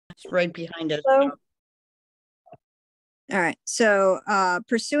It's right behind us. Hello. All right, so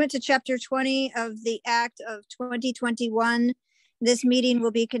pursuant to Chapter 20 of the Act of 2021, this meeting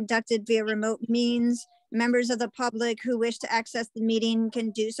will be conducted via remote means. Members of the public who wish to access the meeting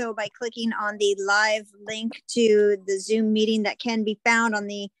can do so by clicking on the live link to the Zoom meeting that can be found on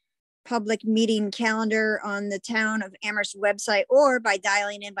the public meeting calendar on the Town of Amherst website, or by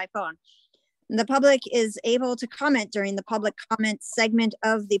dialing in by phone. The public is able to comment during the public comment segment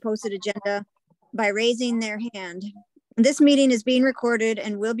of the posted agenda by raising their hand. This meeting is being recorded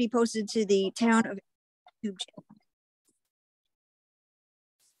and will be posted to the Town of YouTube channel.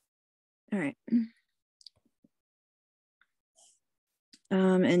 All right.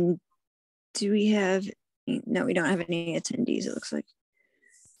 And do we have, no, we don't have any attendees, it looks like.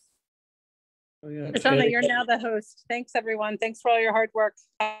 Shona, you're now the host. Thanks, everyone. Thanks for all your hard work.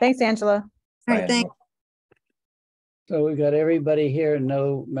 Thanks, Angela. All right, thanks. So we got everybody here,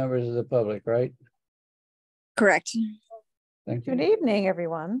 no members of the public, right? Correct. Thank you. Good evening,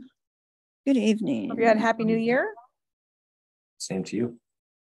 everyone. Good evening. Hope you had a happy new year. Same to you.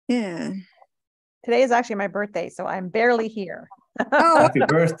 Yeah. Today is actually my birthday, so I'm barely here. Oh, Happy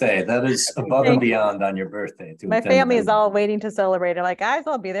birthday. That is above and beyond on your birthday. My family is all waiting to celebrate. I'm like, guys,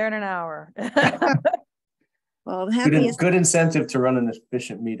 I'll be there in an hour. well, the happiest. Good incentive to run an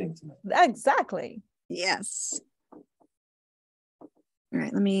efficient meeting tonight. Exactly. Yes. All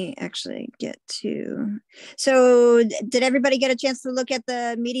right, let me actually get to, so did everybody get a chance to look at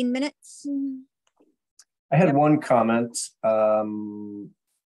the meeting minutes? I had one comment.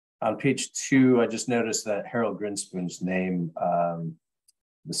 On page 2, I just noticed that Harold Grinspoon's name,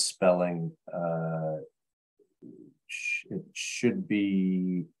 the spelling, it should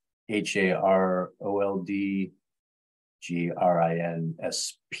be HAROLD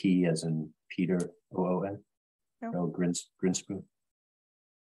GRINSP as in Peter, OON. Oh. Harold Grinspoon.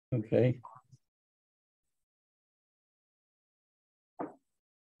 Okay.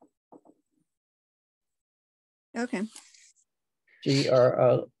 Okay.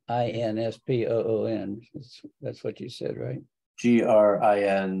 GRINSPOON. That's what you said, right?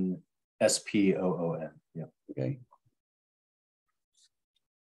 GRINSPOON. Yeah. Okay.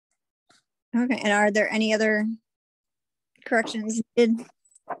 Okay. And are there any other corrections needed?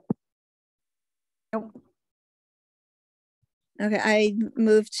 Nope. Okay, I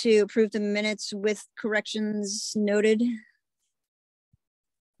move to approve the minutes with corrections noted.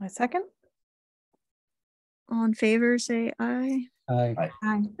 My second. All in favor, say aye. Aye.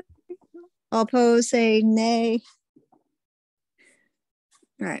 Aye. All opposed, say nay.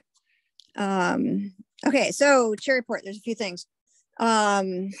 All right. Okay, so chair report, there's a few things.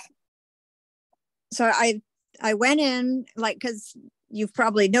 So I went in, like, because you've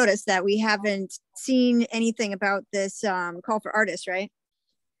probably noticed that we haven't seen anything about this call for artists, right?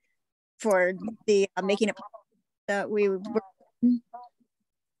 For the making it that we were.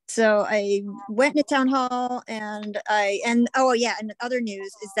 So I went to town hall and oh yeah, and other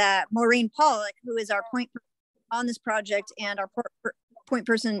news is that Maureen Pollock, who is our point person on this project and our point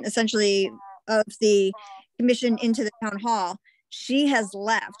person essentially of the commission into the town hall, she has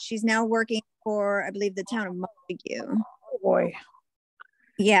left. She's now working for, I believe, the town of Montague. Oh boy.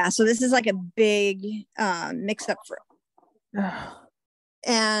 Yeah, so this is like a big mix up for her.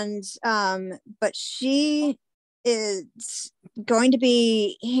 And but she is going to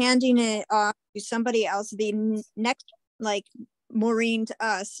be handing it off to somebody else. The next, like, Maureen to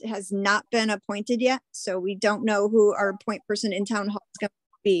us has not been appointed yet, so we don't know who our point person in town hall is going to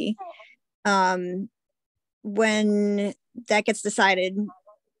be. When that gets decided,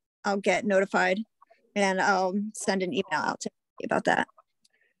 I'll get notified and I'll send an email out to you about that.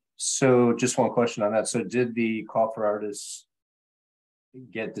 So just one question on that. So did the call for artists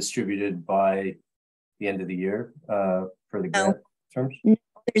get distributed by the end of the year for the grant terms? No,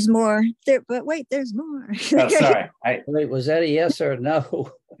 there's more there, but wait, there's more. Oh, sorry. Wait, was that a yes or a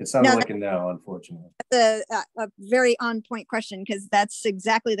no? It sounded like a no, unfortunately. That's a very on point question, because that's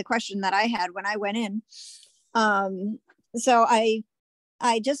exactly the question that I had when I went in. So I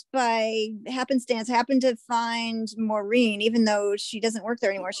just by happenstance happened to find Maureen, even though she doesn't work there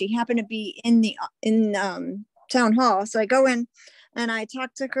anymore. She happened to be in the town hall. So I go in and I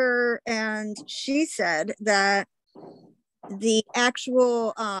talked to her, and she said that the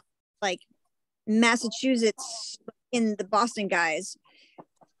actual like Massachusetts in the Boston guys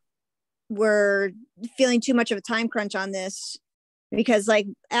were feeling too much of a time crunch on this, because like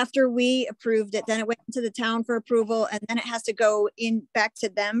after we approved it, then it went to the town for approval, and then it has to go in back to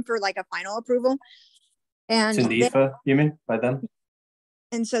them for like a final approval. And to NEFA, you mean, by them?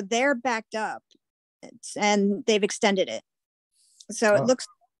 And so they're backed up, and they've extended it. So it looks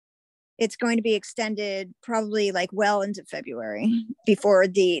it's going to be extended probably like well into February before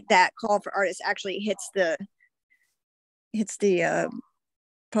that call for artists actually hits the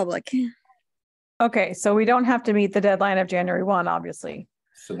public. Okay, so we don't have to meet the deadline of January 1, obviously.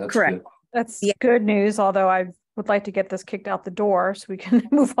 So that's Correct. good. That's Yeah. good news, although I would like to get this kicked out the door so we can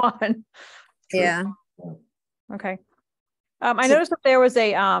move on. True. Yeah. Okay. I So- noticed that there was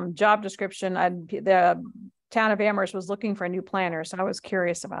a job description. The town of Amherst was looking for a new planner, so I was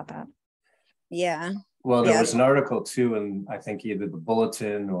curious about that. Yeah. Well, there Yeah. was an article too, and I think either the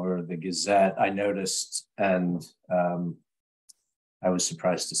Bulletin or the Gazette, I noticed, and I was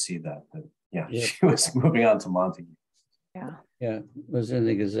surprised to see that. But yeah, Yep. she was moving on to Montague. Yeah, Yeah, it was in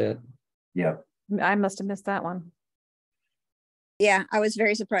the Gazette. Yeah. I must have missed that one. Yeah. I was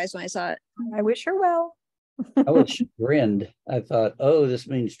very surprised when I saw it. I wish her well. I was chagrined. I thought, oh, this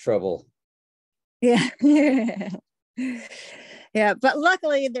means trouble. Yeah. Yeah. But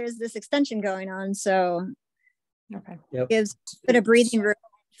luckily there's this extension going on. So Okay. Yep. gives a bit of breathing room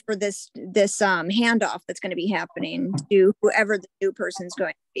for this handoff that's going to be happening to whoever the new person's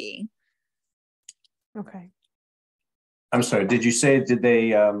going to be. Okay. I'm sorry, did you say, did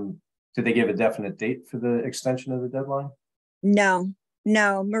they give a definite date for the extension of the deadline? No,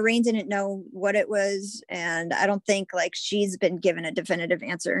 Maureen didn't know what it was, and I don't think like she's been given a definitive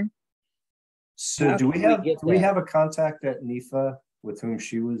answer. So How do we can we have, get do we that? have a contact at NEFA with whom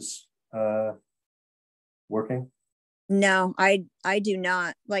she was working? No, I do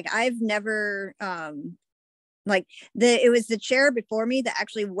not. Like I've never it was the chair before me that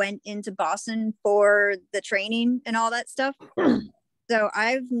actually went into Boston for the training and all that stuff. So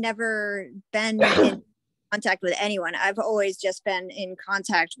I've never been in contact with anyone. I've always just been in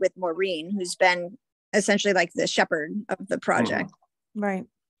contact with Maureen, who's been essentially like the shepherd of the project. Right.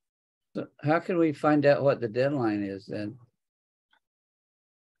 So how can we find out what the deadline is then?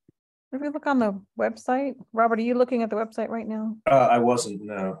 If we look on the website, Robert, are you looking at the website right now? I wasn't,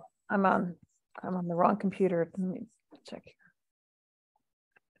 no. I'm on the wrong computer. Let me check here.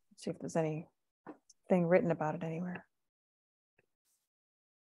 See if there's anything written about it anywhere.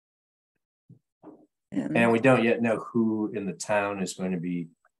 And we don't yet know who in the town is going to be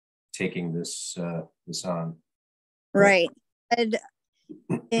taking this on. Right. And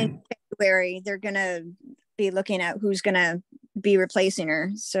in February, they're going to be looking at who's going to be replacing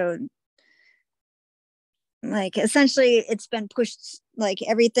her. So like essentially it's been pushed, like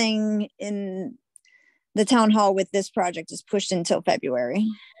everything in the town hall with this project is pushed until February.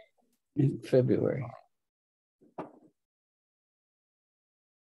 In February.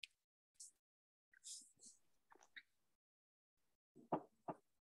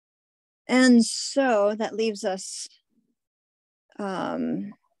 And so that leaves us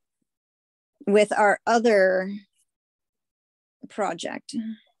with our other project.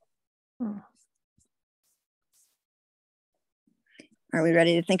 Are we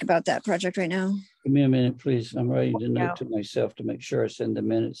ready to think about that project right now? Give me a minute, please. I'm writing the Yeah. note to myself to make sure I send the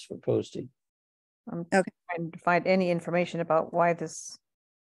minutes for posting. I'm Okay. trying to find any information about why this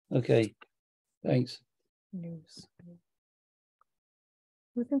Okay, thanks. news.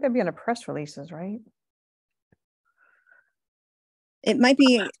 I think that'd be on a press releases, right? It might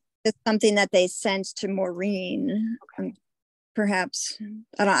be just something that they sent to Maureen, perhaps.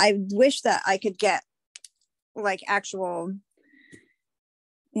 I wish that I could get like actual,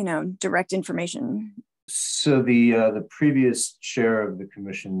 direct information. So the previous chair of the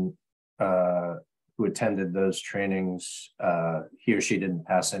commission who attended those trainings, he or she didn't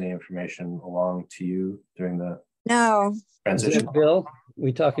pass any information along to you during the No, Is transition? that Bill?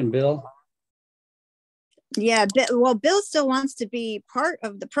 We talking Bill? yeah, well, Bill still wants to be part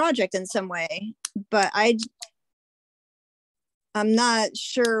of the project in some way, but I'm not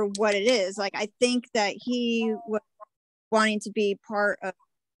sure what it is. Like, I think that he was wanting to be part of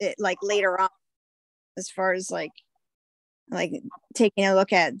it, like later on, as far as like taking a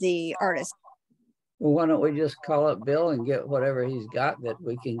look at the artist. Well, why don't we just call up Bill and get whatever he's got that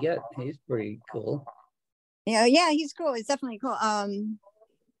we can get? He's pretty cool. Yeah, he's cool. He's definitely cool.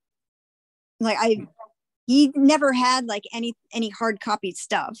 He never had like any hard copy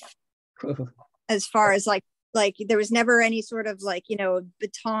stuff as far as like there was never any sort of like,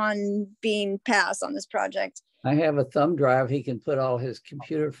 baton being passed on this project. I have a thumb drive he can put all his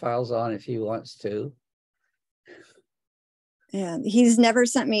computer files on if he wants to. Yeah, he's never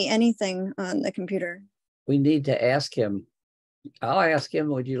sent me anything on the computer. We need to ask him. I'll ask him,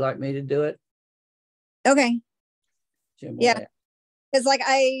 would you like me to do it? Okay. Jim will Yeah. ask. Because like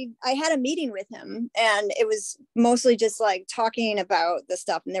I had a meeting with him and it was mostly just like talking about the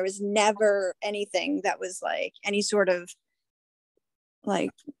stuff, and there was never anything that was like any sort of like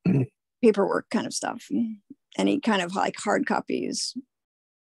paperwork kind of stuff, any kind of like hard copies,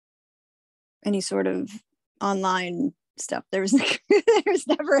 any sort of online stuff. There's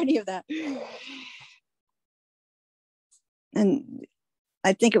never any of that. And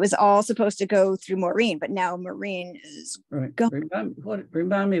I think it was all supposed to go through Maureen, but now Maureen is Right. gone.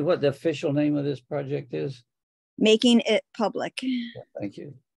 Remind me what the official name of this project is. Making it public. Thank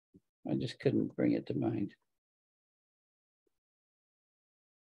you. I just couldn't bring it to mind.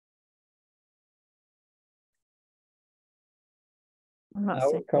 I'm not I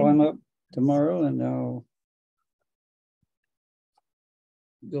will seeing call him any. up tomorrow and I'll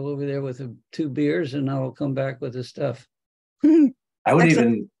go over there with 2 beers and I will come back with the stuff. I would Excellent.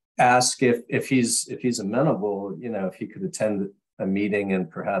 even ask if he's amenable, you know, if he could attend a meeting and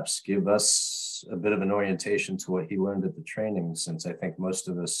perhaps give us a bit of an orientation to what he learned at the training, since I think most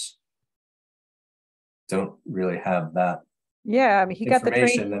of us don't really have that Yeah, I mean, he got the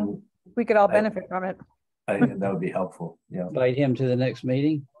information, training. and We could all I- benefit from it. I think that would be helpful. Yeah, Invite him to the next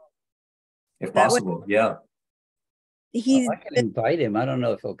meeting. if That would- possible. Yeah. He's I can invite him. I don't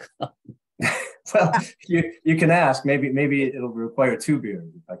know if he'll come. Well, you can ask. Maybe it'll require 2 beers,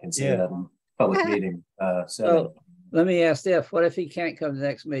 if I can say Yeah. that in public meeting. So let me ask Steph, what if he can't come to the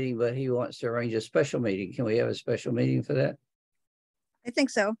next meeting, but he wants to arrange a special meeting? Can we have a special meeting for that? I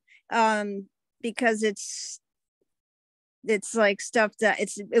think so. Because it's like stuff that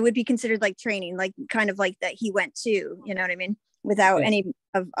it would be considered like training, like kind of like that he went to, you know what I mean? Without Okay. any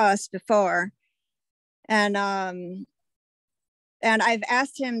of us before. And I've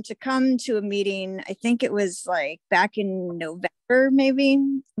asked him to come to a meeting. I think it was like back in November, maybe,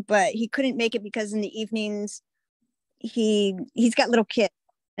 but he couldn't make it because in the evenings he's got little kids,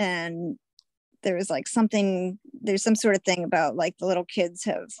 and there's some sort of thing about like the little kids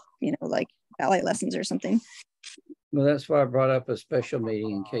have, you know, like ballet lessons or something. Well, that's why I brought up a special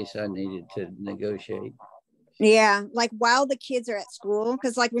meeting in case I needed to negotiate. Yeah, like while the kids are at school,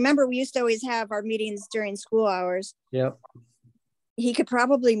 because like remember we used to always have our meetings during school hours. Yep. He could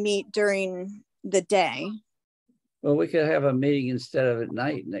probably meet during the day. Well, we could have a meeting instead of at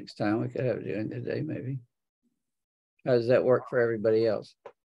night next time. We could have it during the day, maybe. How does that work for everybody else?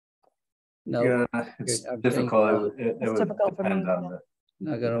 No, yeah, it's I'm difficult. It It's would difficult for depend me, on yeah.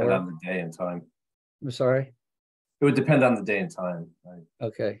 not the gonna depend work. on the day and time. I'm sorry. It would depend on the day and time. Right?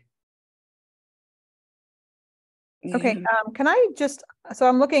 Okay. Okay, can I just, so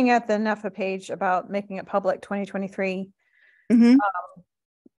I'm looking at the NEFA page about making it public 2023. Mhm.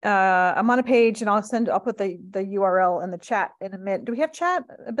 I'm on a page and I'll put the URL in the chat in a minute. Do we have chat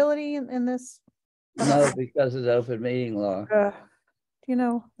ability in this? No, because of the open meeting law. You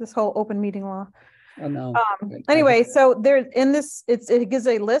know, this whole open meeting law. I know. Anyway, so there in this, it gives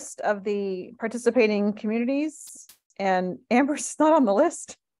a list of the participating communities, and Amber's not on the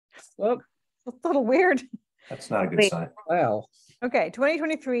list. Well, It's a little weird. That's not a good Wait. sign. wow. Okay,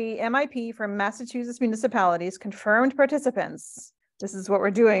 2023 MIP from Massachusetts municipalities, confirmed participants. This is what we're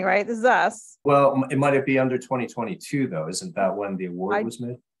doing, right? This is us. Well, it might be under 2022 though. Isn't that when the award I- was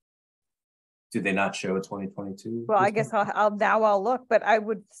made? Did they not show a 2022? Well, I guess I'll look, but I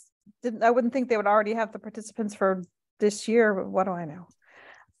wouldn't think they would already have the participants for this year. But what do I know?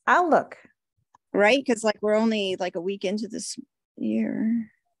 I'll look. Right, because like we're only like a week into this year.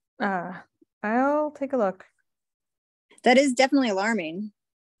 I'll take a look. That is definitely alarming.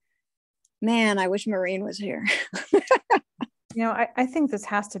 Man, I wish Maureen was here. You know, I think this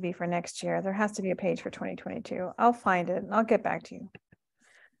has to be for next year. There has to be a page for 2022. I'll find it and I'll get back to you.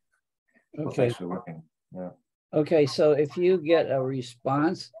 Well, Okay. thanks for looking. Yeah. Okay, so if you get a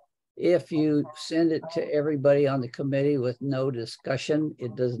response, if you send it to everybody on the committee with no discussion,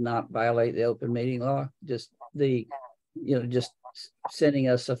 it does not violate the open meeting law. Just just sending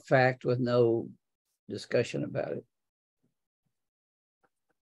us a fact with no discussion about it.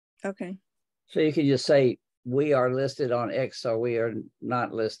 Okay. So you can just say, we are listed on X or we are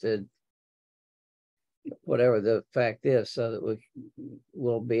not listed, whatever the fact is, so that we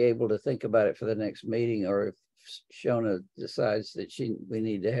will be able to think about it for the next meeting. Or if Shona decides that we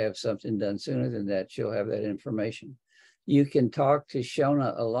need to have something done sooner than that, she'll have that information. You can talk to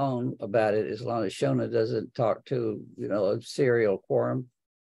Shona alone about it as long as Shona doesn't talk to, a serial quorum.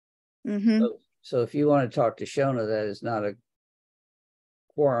 Mm-hmm. So if you want to talk to Shona, that is not a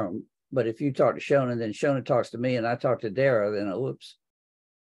quorum. But if you talk to Shona, then Shona talks to me and I talk to Dara, then whoops.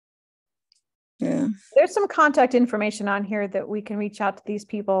 Yeah. There's some contact information on here that we can reach out to these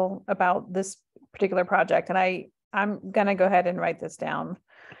people about this particular project. And I'm going to go ahead and write this down.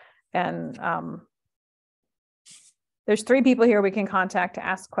 And there's 3 people here we can contact to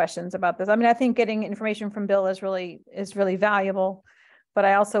ask questions about this. I mean, I think getting information from Bill is really valuable. but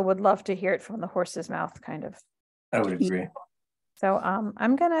I also would love to hear it from the horse's mouth, kind of. I would agree. So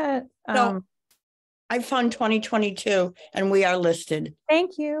I'm gonna, So I found 2022 and we are listed.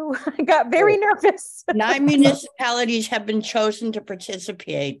 thank you. I got very nervous. 9 municipalities have been chosen to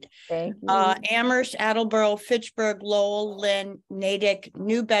participate. Thank you. Amherst, Attleboro, Fitchburg, Lowell, Lynn, Natick,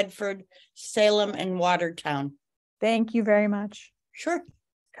 New Bedford, Salem, and Watertown. Thank you very much. Sure.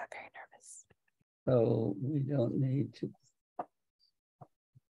 Got very nervous. So we don't need to.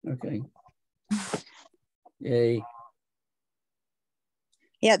 Okay. Yay.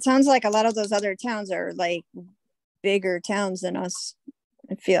 Yeah, it sounds like a lot of those other towns are like bigger towns than us.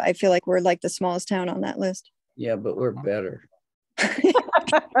 I feel like we're like the smallest town on that list. Yeah, but we're better.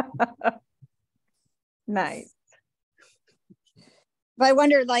 Nice. But I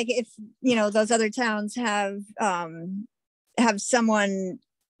wonder, like, if those other towns have someone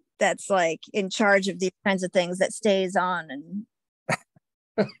that's like in charge of these kinds of things that stays on and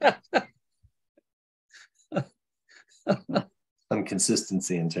Some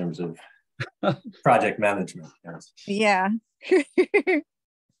consistency in terms of project management. Yes. yeah.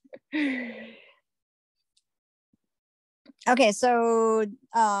 Okay, so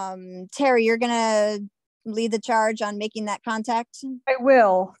Terry, you're gonna lead the charge on making that contact. I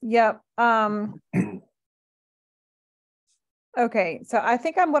will. Yep. Okay, so I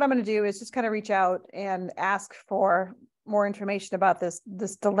think what I'm going to do is just kind of reach out and ask for more information about this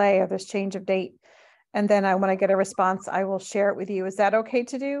delay or this change of date. And then when I get a response, I will share it with you. Is that okay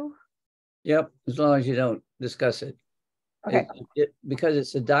to do? Yep, as long as you don't discuss it. Okay. Because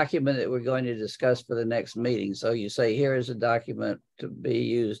it's a document that we're going to discuss for the next meeting. So you say, here is a document to be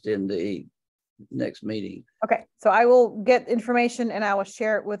used in the next meeting. Okay, so I will get information and I will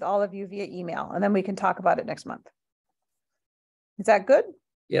share it with all of you via email, and then we can talk about it next month. Is that good?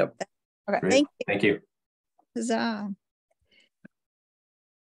 Yep. Okay. Great. Thank you. Huzzah.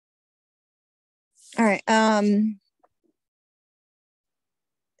 All right.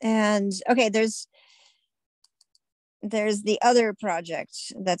 And okay, there's the other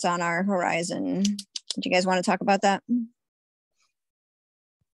project that's on our horizon. Do you guys want to talk about that?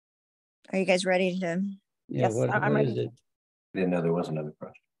 Are you guys ready to? Yeah, Yes, what I'm ready. is it? I didn't know there was another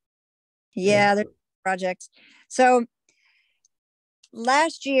project. Yeah, there's projects. So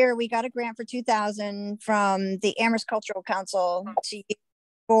last year we got a grant for 2,000 from the Amherst Cultural Council to use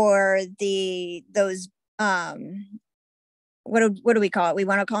for those what do we call it? We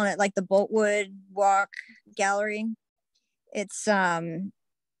want to call it like the Boltwood Walk Gallery. It's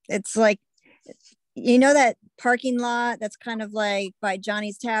like, that parking lot that's kind of like by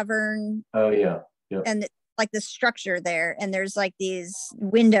Johnny's Tavern. Oh yeah. Yep. And like the structure there, and there's like these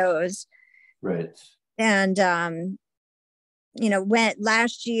windows. Right. And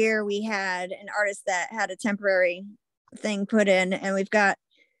last year we had an artist that had a temporary thing put in, and we've got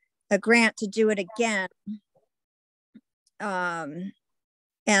a grant to do it again.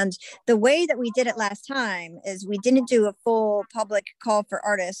 And the way that we did it last time is we didn't do a full public call for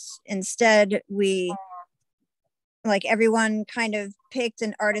artists. Instead, everyone kind of picked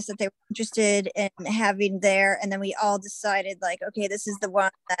an artist that they were interested in having there, and then we all decided okay, this is the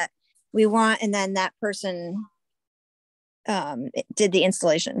one that we want, and then that person did the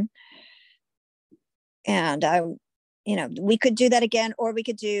installation. And we could do that again, or we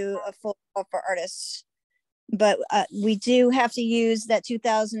could do a full call for artists, but we do have to use that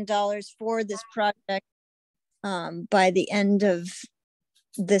 $2,000 for this project by the end of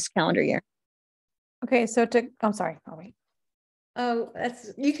this calendar year. Okay, so I'm sorry, I'll wait. Oh,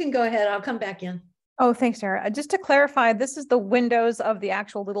 you can go ahead. I'll come back in. Oh, thanks, Sarah. Just to clarify, this is the windows of the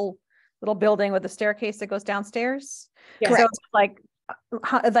actual little building with the staircase that goes downstairs. Yeah. So it's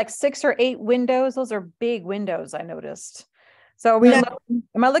like 6 or 8 windows. Those are big windows, I noticed. So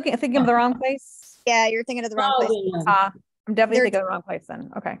am I thinking of the wrong place? Yeah, you're thinking of the wrong place. I'm definitely thinking of the wrong place then.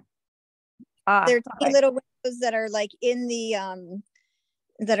 Okay. They're tiny little windows that are like in the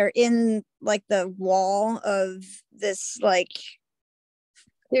the wall of this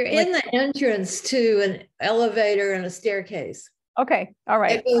They're in the entrance to an elevator and a staircase. Okay. All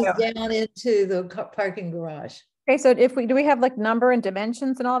right. It goes down into the parking garage. Okay. So do we have number and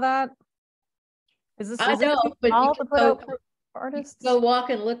dimensions and all that? I know, but small you to can put out for artists? go walk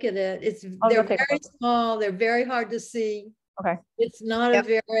and look at it. They're very small. They're very hard to see. Okay. It's not a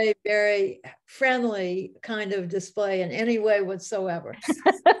very, very friendly kind of display in any way whatsoever.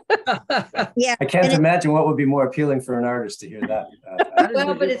 Yeah. I can't imagine what would be more appealing for an artist to hear that.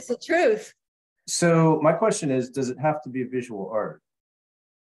 Well, but it's the truth. So my question is, does it have to be visual art?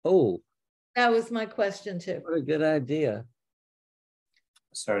 Oh, That was my question too. what a good idea.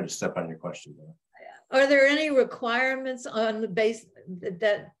 Sorry to step on your question there. are there any requirements on the base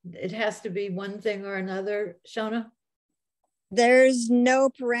that it has to be one thing or another, Shona? There's no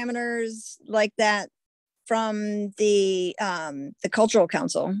parameters like that from the Cultural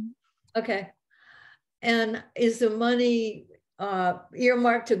Council. Okay. And is the money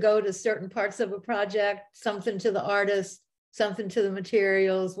earmarked to go to certain parts of a project, something to the artist, something to the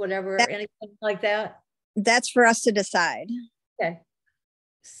materials, whatever, anything like that? That's for us to decide. Okay.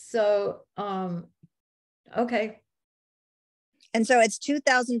 So, okay. And so it's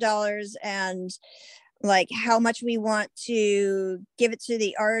 $2,000, and like how much we want to give it to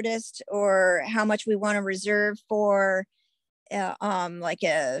the artist or how much we want to reserve for like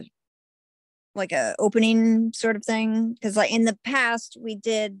a opening sort of thing. Because like in the past we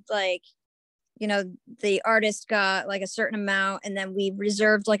did like, you know, the artist got like a certain amount and then we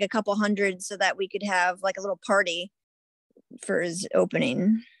reserved like a couple hundred so that we could have like a little party for his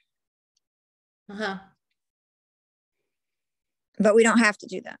opening. Uh-huh. But we don't have to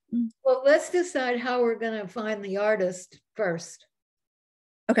do that. Well, let's decide how we're going to find the artist first.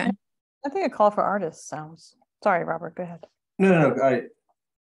 Okay. I think a call for artists sounds, sorry, Robert, go ahead. No,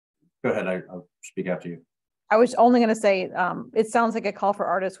 go ahead. I'll speak after you. I was only going to say, it sounds like a call for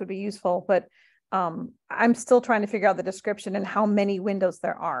artists would be useful, but I'm still trying to figure out the description and how many windows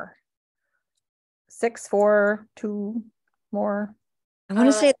there are. 6, 4, 2 more. I want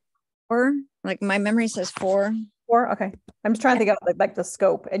to say 4. Like my memory says 4. 4. Okay. I'm just trying to think of like the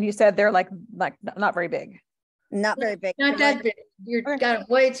scope. And you said they're like not very big. Not very big. Not that big. You got it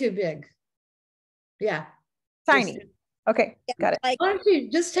way too big. Yeah. Tiny. Okay. Got it. Like, Why don't you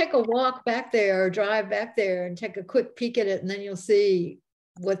just take a walk back there or drive back there and take a quick peek at it, and then you'll see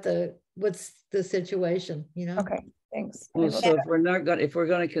what's the situation, you know? Okay. Thanks. Well, so if we're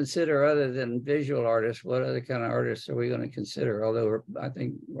going to consider other than visual artists, what other kind of artists are we going to consider? Although I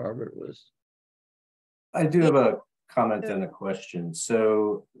think Robert was. I do have a comment and a question.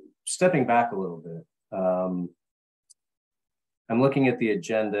 So stepping back a little bit, I'm looking at the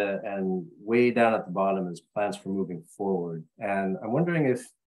agenda, and way down at the bottom is plans for moving forward. And I'm wondering if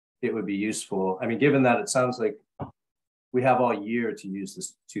it would be useful. I mean, given that it sounds like we have all year to use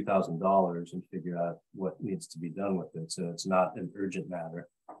this $2,000 and figure out what needs to be done with it. So it's not an urgent matter.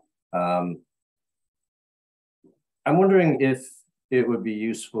 I'm wondering if it would be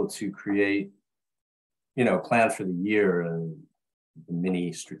useful to create, you know, plan for the year, a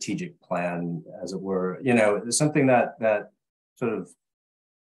mini strategic plan, as it were, you know, something that sort of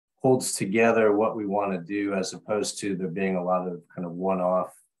holds together what we want to do, as opposed to there being a lot of kind of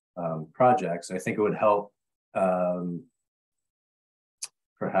one-off projects. I think it would help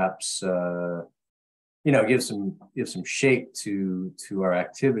perhaps you know, give some shape to our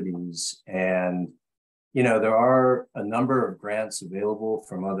activities. And you know, there are a number of grants available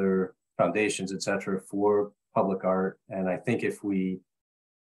from other foundations, et cetera, for public art. And I think if we,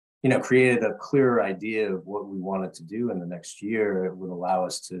 you know, created a clearer idea of what we wanted to do in the next year, it would allow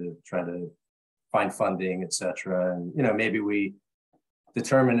us to try to find funding, et cetera. And, you know, maybe we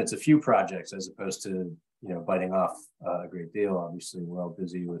determine it's a few projects as opposed to, you know, biting off a great deal. Obviously, we're all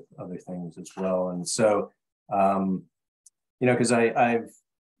busy with other things as well. And so, you know, because I've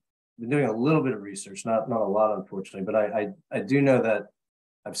been doing a little bit of research, not a lot, unfortunately, but I do know that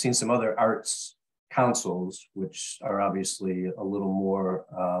I've seen some other arts councils, which are obviously a little more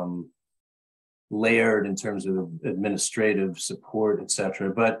layered in terms of administrative support, et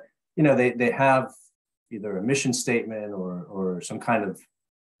cetera. But, you know, they have either a mission statement or some kind of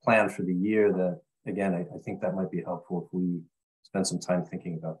plan for the year that, again, I think that might be helpful if we spend some time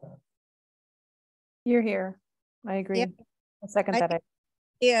thinking about that. You're here. I agree. Yep. I second that.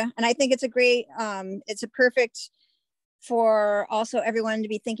 Yeah, and I think it's a great, it's a perfect for also everyone to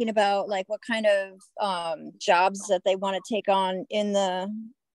be thinking about like what kind of jobs that they want to take on in the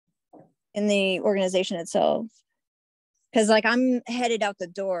organization itself. Because like I'm headed out the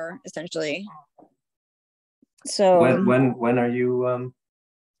door essentially. So when are you?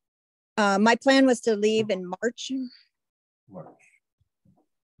 My plan was to leave in March.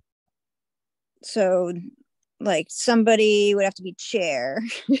 So like somebody would have to be chair.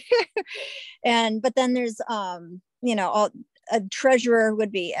 But then there's you know, a treasurer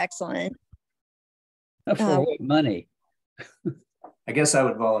would be excellent. For what money? I guess I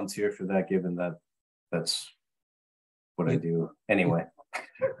would volunteer for that, given that that's what I do anyway.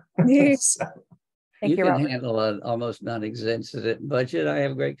 So. You can handle an almost non-existent budget. I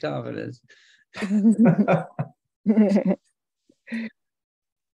have great confidence.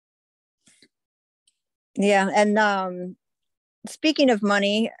 Yeah, and speaking of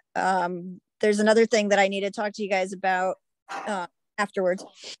money, there's another thing that I need to talk to you guys about afterwards.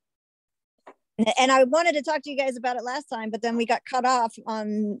 And I wanted to talk to you guys about it last time, but then we got cut off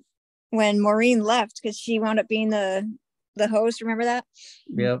on when Maureen left because she wound up being the host. Remember that?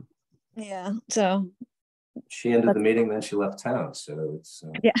 Yep. Yeah. So She ended the meeting, then she left town. So it's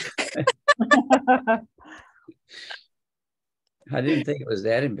yeah. I didn't think it was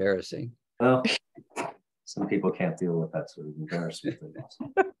that embarrassing. well, some people can't deal with that sort of embarrassment.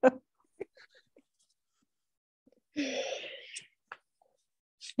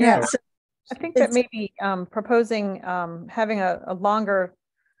 Yeah. So I think that maybe proposing having a longer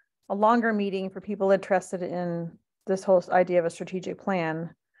meeting for people interested in this whole idea of a strategic plan.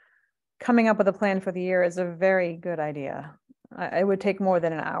 Coming up with a plan for the year is a very good idea. It would take more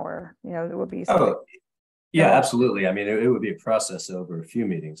than an hour. You know, it would be. Oh, yeah, absolutely. I mean, it would be a process over a few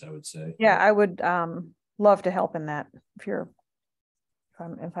meetings, I would say. Yeah, I would love to help in that if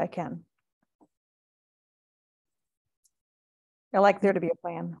I can. I like there to be a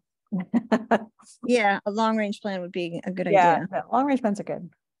plan. Yeah, a long range plan would be a good idea. Yeah, long range plans are good.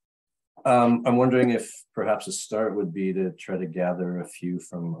 I'm wondering if perhaps a start would be to try to gather a few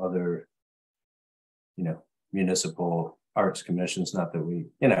from other, municipal arts commissions. Not that we,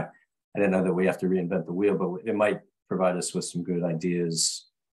 I didn't know that we have to reinvent the wheel, but it might provide us with some good ideas.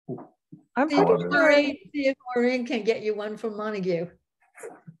 I'm See pretty sure. if Maureen can get you one from Montague.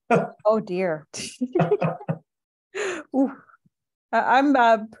 Oh dear.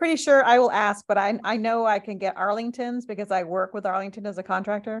 I'm pretty sure I will ask, but I know I can get Arlington's because I work with Arlington as a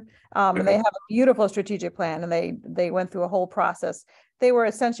contractor. And they have a beautiful strategic plan, and they went through a whole process. They were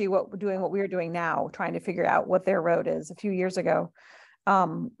essentially doing what we are doing now, trying to figure out what their road is a few years ago.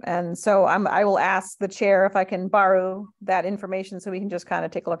 And so I will ask the chair if I can borrow that information so we can just kind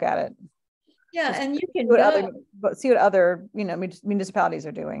of take a look at it. Yeah, and you can see what other municipalities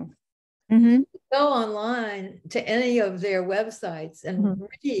are doing. Mm-hmm. go online to any of their websites and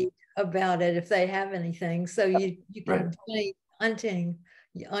read about it if they have anything. So you can play hunting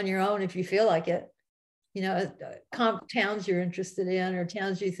on your own if you feel like it. Towns you're interested in, or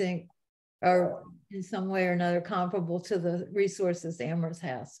towns you think are in some way or another comparable to the resources Amherst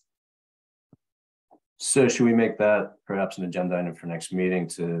has. So should we make that perhaps an agenda item for next meeting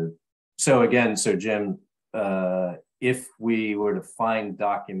so Jim, if we were to find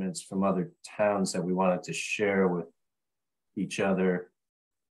documents from other towns that we wanted to share with each other,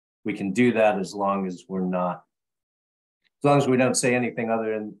 we can do that as long as we don't say anything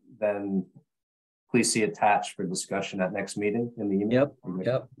other than please see attached for discussion at next meeting in the email.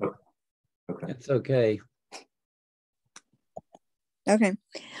 Yep. Okay. It's okay. Okay.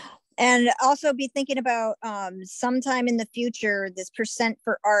 And also be thinking about sometime in the future, this percent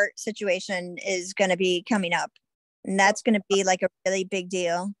for art situation is going to be coming up. And that's going to be like a really big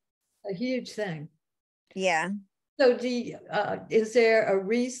deal. A huge thing. Yeah. So is there a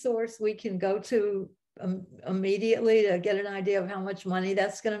resource we can go to immediately to get an idea of how much money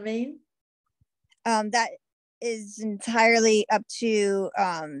that's going to mean? That is entirely up to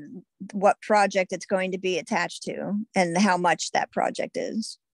what project it's going to be attached to and how much that project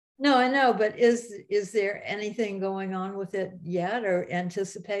is. No, I know, but is there anything going on with it yet or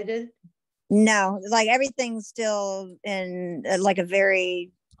anticipated? No, like everything's still in like a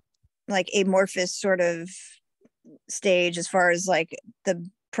very like amorphous sort of stage as far as like the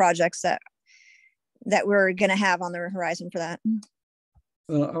projects that we're going to have on the horizon for that.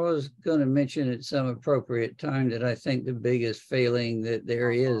 Well, I was going to mention at some appropriate time that I think the biggest failing that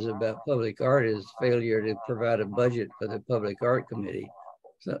there is about public art is failure to provide a budget for the public art committee.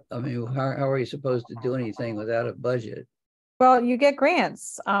 So, I mean, how are you supposed to do anything without a budget? Well, you get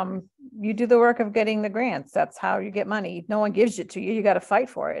grants. You do the work of getting the grants. That's how you get money. No one gives it to you. You got to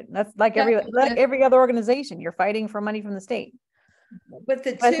fight for it. That's like every other organization. You're fighting for money from the state. But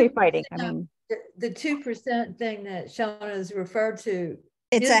the 2% thing that Shona has referred to,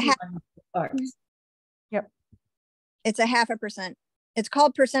 it's a half. Yep. It's a 0.5%. It's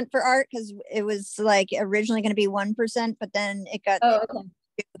called percent for art because it was like originally going to be 1%, but then it got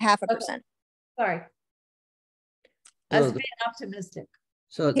 0.5%. Sorry. I was being optimistic.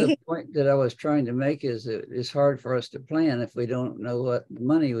 So the point that I was trying to make is that it's hard for us to plan if we don't know what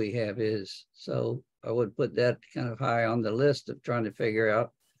money we have is. So I would put that kind of high on the list of trying to figure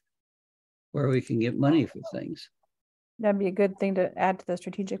out where we can get money for things. That'd be a good thing to add to the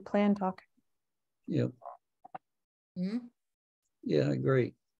strategic plan talk. Yep. Mm-hmm. Yeah, I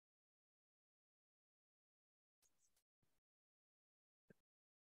agree.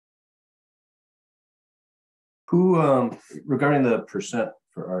 Who, regarding the percent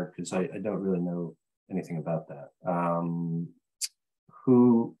for art, because I don't really know anything about that.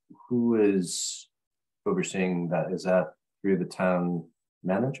 Who is overseeing that? Is that through the town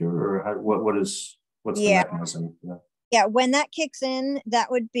manager, or how, what's the Yeah. mechanism? Yeah. Yeah, when that kicks in,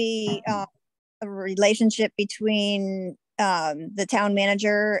 that would be a relationship between the town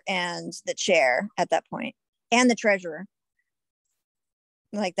manager and the chair at that point, and the treasurer.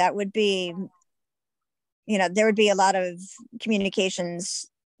 Like that would be, you know, there would be a lot of communications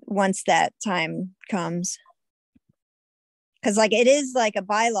once that time comes. Because like it is like a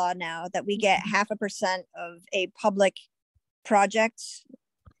bylaw now that we get 0.5% of a public project.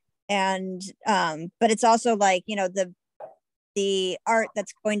 And but it's also like, you know, the art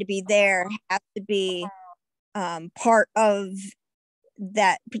that's going to be there has to be part of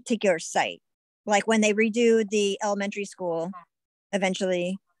that particular site. Like when they redo the elementary school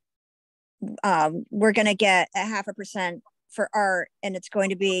eventually, we're going to get 0.5% for art, and it's going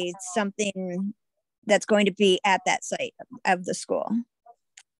to be something that's going to be at that site of the school.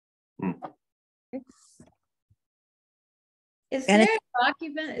 Is And there a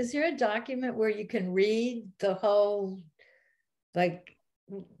document? Is there a document where you can read the whole, like,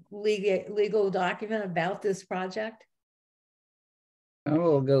 legal document about this project? I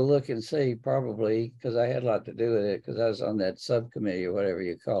will go look and see, probably, because I had a lot to do with it, because I was on that subcommittee or whatever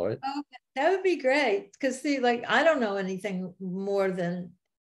you call it. Oh, that would be great. Because see, like, I don't know anything more than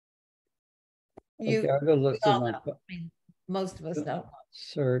you. Okay, I'll go look through my I mean, most of us don't.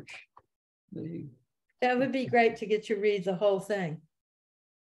 search. The That would be great to get you read the whole thing.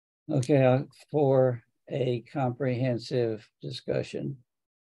 okay, for a comprehensive discussion.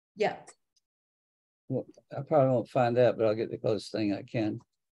 Yeah. Well, I probably won't find that, but I'll get the closest thing I can.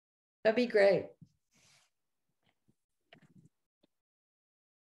 That'd be great.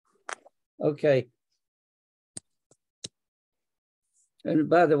 Okay. And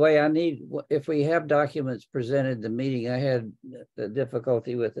by the way, I need, if we have documents presented in the meeting, I had the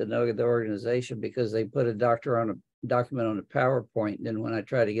difficulty with the organization because they put a document on a PowerPoint. And then when I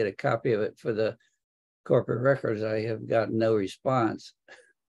try to get a copy of it for the corporate records, I have gotten no response.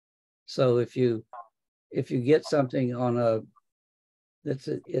 So if you get something on that's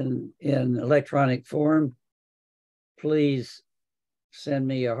in electronic form, please send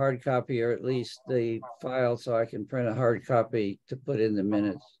me a hard copy, or at least the file, so I can print a hard copy to put in the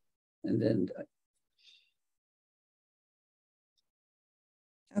minutes. And then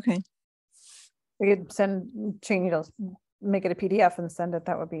okay, We could make it a PDF and send it.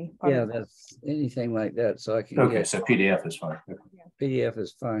 That would be. yeah, that's anything like that. So I can Okay, so PDF is fine. PDF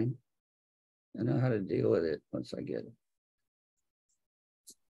is fine. I know how to deal with it once I get it.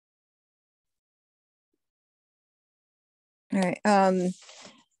 all right.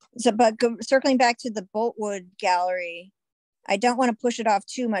 So, but circling back to the Boltwood Gallery, I don't want to push it off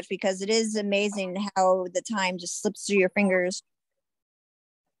too much because it is amazing how the time just slips through your fingers.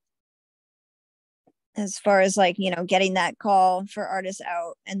 As far as like, you know, getting that call for artists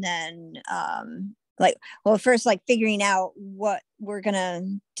out, and then like, well, first like figuring out what we're gonna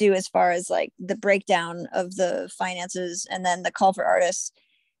do as far as like the breakdown of the finances, and then the call for artists,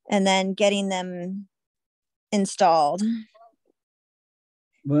 and then getting them installed.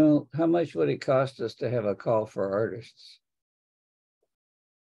 Well, how much would it cost us to have a call for artists?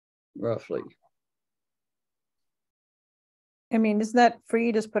 Roughly. I mean, isn't that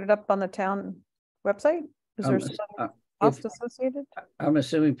free? Just put it up on the town website? Is there some cost associated? I'm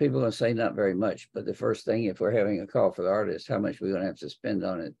assuming people are going to say not very much, but the first thing, if we're having a call for the artist, how much we're going to have to spend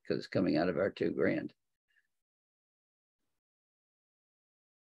on it, because it's coming out of our $2 grand.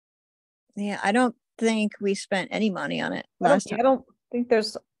 Yeah, I don't think we spent any money on it I last time. don't think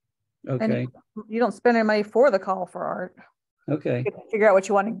there's Okay. you don't spend any money for the call for art. Okay. You can figure out what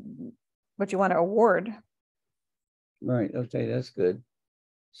you want to award. Right. Okay, that's good.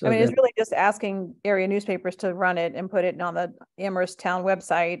 So I mean, it's really just asking area newspapers to run it and put it on the Amherst town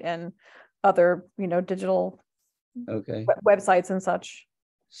website and other, you know, digital websites and such.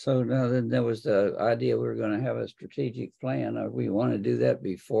 So now then there was the idea we were going to have a strategic plan. Or we want to do that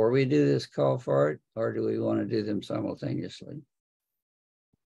before we do this call for art, or do we want to do them simultaneously?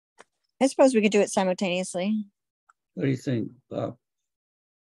 I suppose we could do it simultaneously. What do you think, Bob?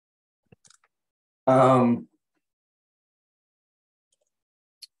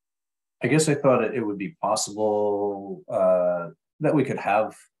 I guess I thought it would be possible that we could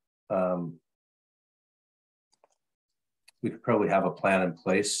have, we could probably have a plan in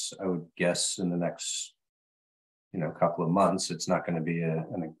place, I would guess, in the next, you know, couple of months. It's not going to be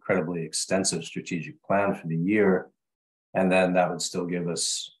an incredibly extensive strategic plan for the year. And then that would still give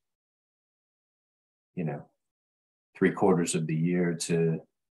us, you know, 3/4 of the year to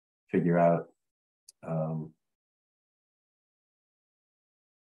figure out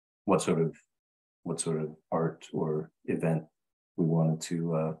what sort of art or event we wanted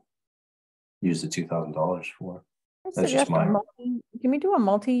to use the $2,000 for. I That's just suggest my. can we do a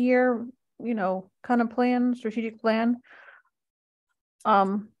multi-year, you know, kind of plan, strategic plan?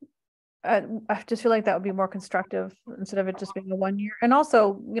 I just feel like that would be more constructive instead of it just being a 1 year. And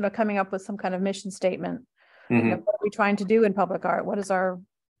also, you know, coming up with some kind of mission statement. You know, what are we trying to do in public art? What is our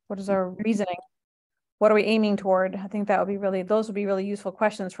reasoning? What are we aiming toward? I think that would be those would be really useful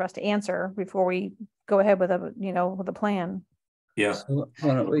questions for us to answer before we go ahead with with a plan. Yeah. So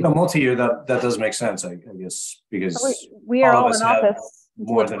why don't we- No, multi-year, that does make sense, I guess, because We are all all of in us have office.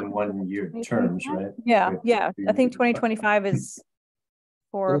 more until than 1 year 2025. terms, right? Yeah, We have yeah. I think 2025 is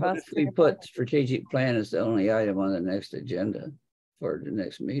 4 of What us. if we put strategic plan as the only item on the next agenda for the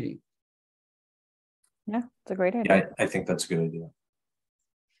next meeting? Yeah, it's a great idea. Yeah, I think that's a good idea.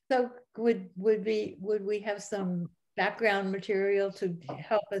 So would we have some background material to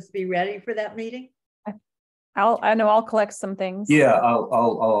help us be ready for that meeting? I know I'll collect some things. Yeah, I'll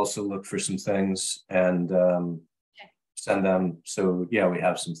also look for some things and send them. So yeah, we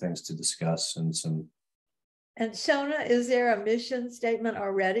have some things to discuss and some. And Shona, is there a mission statement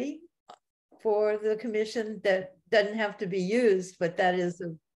already for the commission that doesn't have to be used, but that is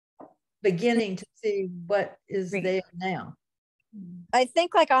a beginning to see what is there now? I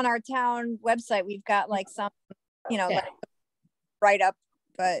think like on our town website, we've got like some, you know, Yeah. like write up,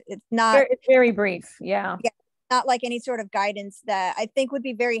 but it's not. It's very brief. Yeah. Not like any sort of guidance that I think would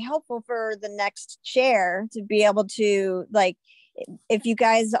be very helpful for the next chair to be able to, like, if you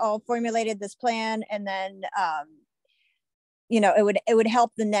guys all formulated this plan and then you know, it would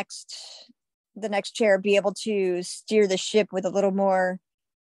help the next chair be able to steer the ship with a little more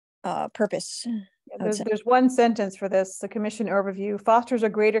purpose. There's one sentence for this. The commission overview fosters a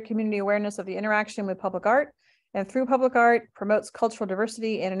greater community awareness of the interaction with public art, and through public art promotes cultural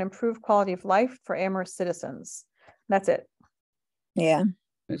diversity and an improved quality of life for Amherst citizens. That's it. Yeah.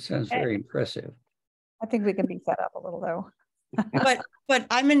 It sounds very impressive. I think we can beef that up a little though. But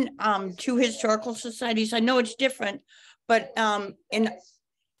I'm in 2 historical societies. I know it's different, but in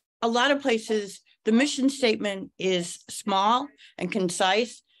a lot of places, the mission statement is small and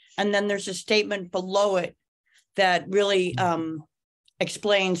concise, and then there's a statement below it that really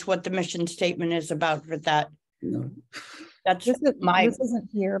explains what the mission statement is about for that. No. That's This my isn't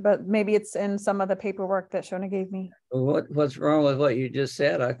here, but maybe it's in some of the paperwork that Shona gave me. What's wrong with what you just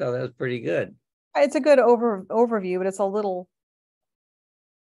said? I thought that was pretty good. It's a good overview, but it's a little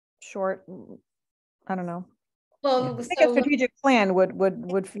short. I don't know. Well, I think a strategic plan would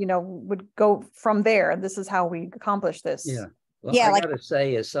go from there. This is how we accomplish this. Yeah. Well, Yeah, I like- gotta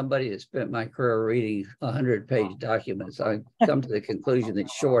say, as somebody that spent my career reading 100-page documents, I come to the conclusion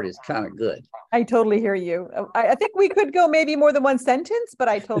that short is kind of good. I totally hear you. I think we could go maybe more than one sentence, but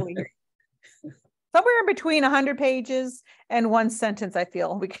I totally hear you. Somewhere in between 100 pages and one sentence, I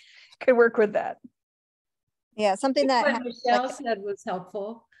feel we could work with that. Yeah, something that what has, Michelle like, said was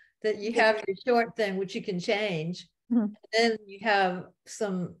helpful, that you have your short thing, which you can change. Mhm. Then you have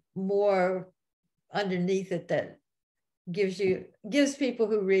some more underneath it that gives people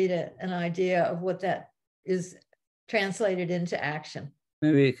who read it an idea of what that is translated into action.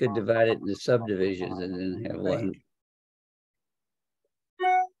 Maybe you could divide it into subdivisions and then have Right. one.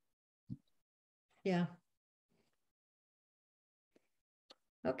 Yeah.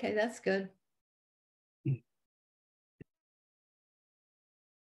 Okay, that's good.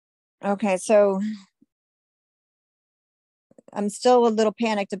 okay, so I'm still a little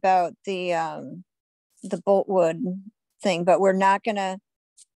panicked about the Boltwood thing, but we're not gonna.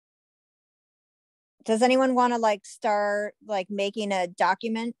 Does anyone want to like start like making a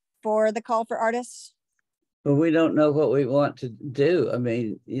document for the call for artists? But we don't know what we want to do. I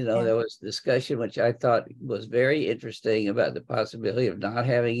mean, you know, Yeah. there was discussion, which I thought was very interesting, about the possibility of not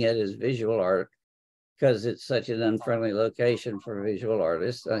having it as visual art because it's such an unfriendly location for visual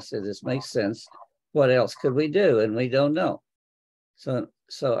artists. I said, this makes sense. What else could we do? And we don't know. So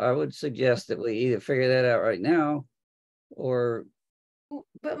I would suggest that we either figure that out right now or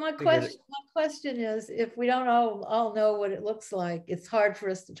But my Figured it- question is, if we don't all know what it looks like, it's hard for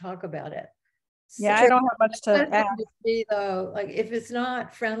us to talk about it. Yeah, So I don't have much to question add. would be, though, like if it's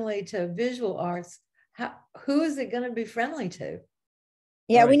not friendly to visual arts, who is it going to be friendly to?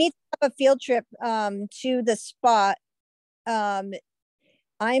 Yeah, we Right. need to have a field trip to the spot. I'm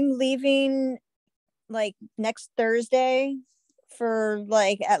leaving like next Thursday for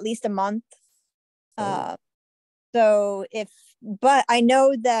like at least a month. Oh. So but I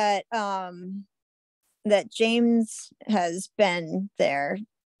know that that James has been there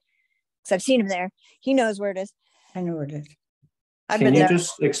because I've seen him there. He knows where it is. I know it is. Can you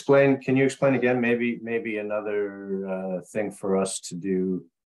just explain, can you explain again, maybe another thing for us to do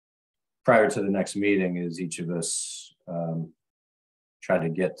prior to the next meeting is each of us try to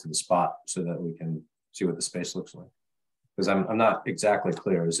get to the spot so that we can see what the space looks like. Because I'm not exactly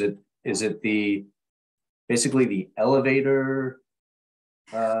clear. Is it basically the elevator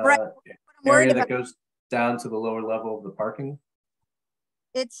Right. area that goes down to the lower level of the parking?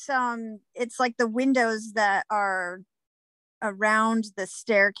 It's like the windows that are around the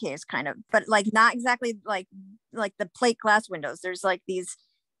staircase kind of, but like not exactly like the plate glass windows. There's like these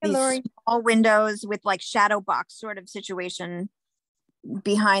small windows with like shadow box sort of situation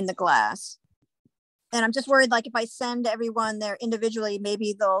behind the glass. And I'm just worried, like if I send everyone there individually,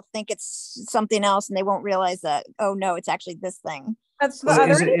 maybe they'll think it's something else and they won't realize that, oh no, it's actually this thing. That's Well, are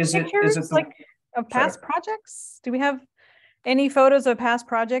there any is it pictures like of past projects? Do we have any photos of past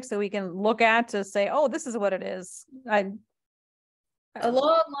projects that we can look at to say, oh, this is what it is? A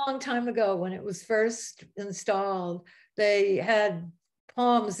long time ago, when it was first installed, they had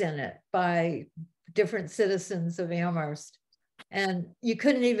poems in it by different citizens of Amherst. And you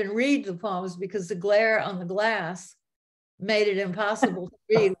couldn't even read the poems because the glare on the glass made it impossible to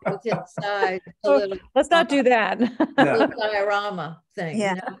read what's inside the little. Let's not do that. Diorama thing.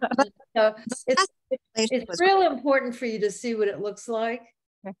 Yeah. You know? So it's real important for you to see what it looks like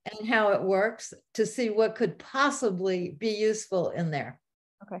and how it works, to see what could possibly be useful in there.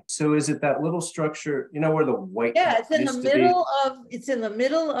 Okay. So is it that little structure, you know, where the white? Yeah, it's in the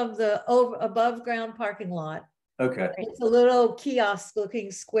middle of the above ground parking lot. Okay. It's a little kiosk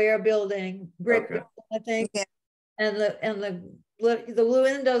looking square building, brick, I think. Yeah. And the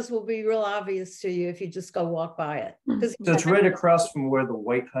windows will be real obvious to you if you just go walk by it. So it's right across from where the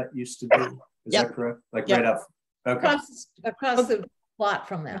white hut used to be. Is that correct? Like right up. Okay. Across the plot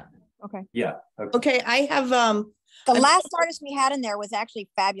from that. Okay. Yeah. Okay. I have the last artist we had in there was actually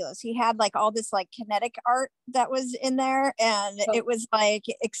fabulous. He had like all this like kinetic art that was in there, and it was like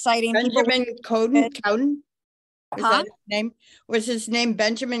exciting. Benjamin Cowden. Is that his name? Was his name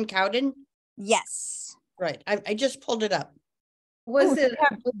Benjamin Cowden? Yes. Right. I just pulled it up. Do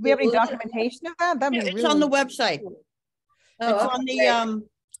we have any documentation of that? That'd be it's on the website. Cool. It's on the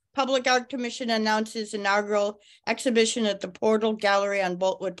Public Art Commission announces inaugural exhibition at the Portal Gallery on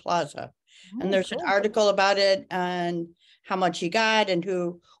Boltwood Plaza. And there's an article about it and how much he got, and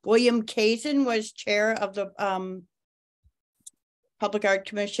who William Kazin was chair of the Public Art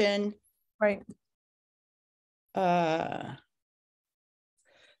Commission. Right.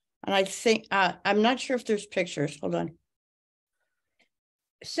 And I think I'm not sure if there's pictures. Hold on.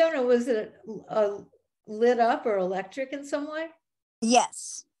 Shona, was it lit up or electric in some way?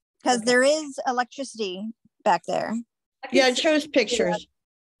 Yes, because there is electricity back there. Yeah, it shows pictures.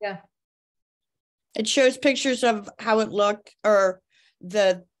 Yeah. It shows pictures of how it looked, or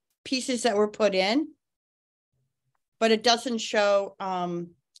the pieces that were put in, but it doesn't show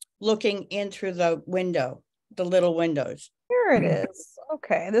looking in through the window, the little windows. Here it is.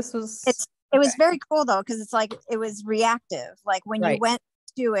 Okay, this was. It was very cool though, because it's like it was reactive. Like when you went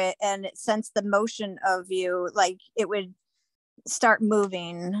to it and it sensed the motion of you, like it would start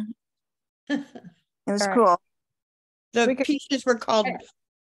moving. It was cool. The pieces were called,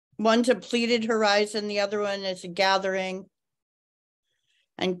 one's a pleated horizon, the other one is a gathering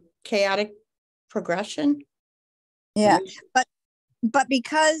and chaotic progression. Yeah, but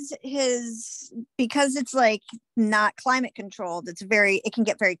because it's like not climate controlled, it can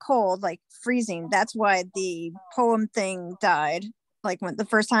get very cold, like freezing. That's why the poem thing died. Like when the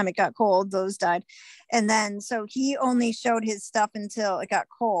first time it got cold, those died. And then, so he only showed his stuff until it got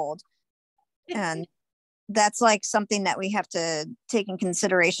cold. And that's like something that we have to take in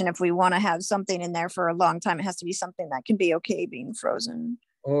consideration. If we want to have something in there for a long time, it has to be something that can be okay being frozen.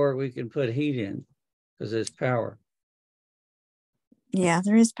 Or we can put heat in because there's power. Yeah,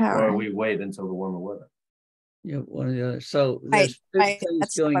 there is power. Or we wait until the warmer weather. Yeah, one or the other. So there's two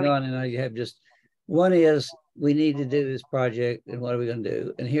things going on, and I have just one is we need to do this project, and what are we going to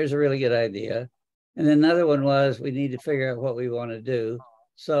do? And here's a really good idea. And then another one was we need to figure out what we want to do.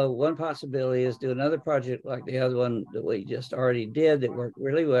 So one possibility is do another project like the other one that we just already did that worked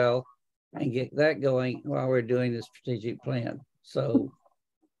really well, and get that going while we're doing the strategic plan. So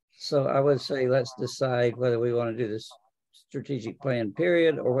I would say let's decide whether we want to do this strategic plan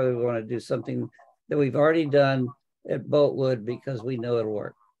period, or whether we want to do something that we've already done at Boltwood because we know it'll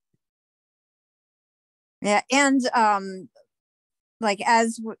work. Yeah, and like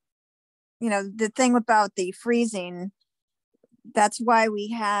as you know, the thing about the freezing, that's why we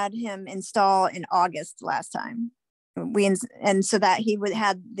had him install in August last time. And so that he would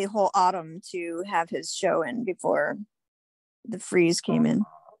have the whole autumn to have his show in before the freeze came in,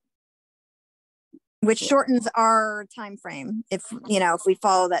 which shortens our time frame if if we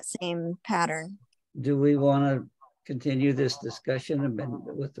follow that same pattern. Do we want to continue this discussion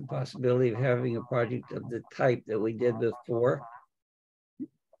with the possibility of having a project of the type that we did before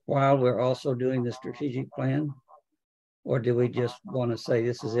while we're also doing the strategic plan? Or do we just want to say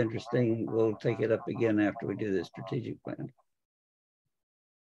this is interesting, we'll take it up again after we do the strategic plan?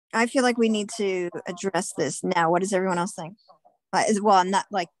 I feel like we need to address this now. What does everyone else think? Well, not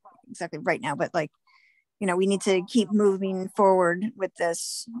like exactly right now, but like, we need to keep moving forward with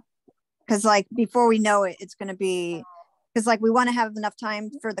this. Because like before we know it, it's going to be, because like we want to have enough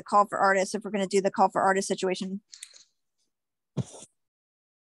time for the call for artists if we're going to do the call for artists situation.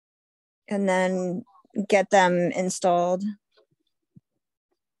 And then get them installed.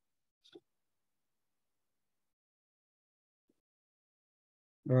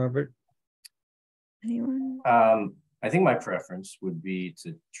 Robert? Anyone? I think my preference would be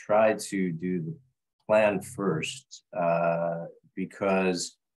to try to do the plan first,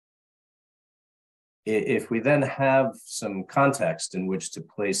 because if we then have some context in which to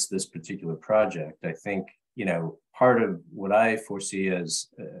place this particular project, I think, part of what I foresee as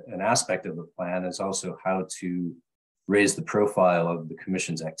an aspect of the plan is also how to raise the profile of the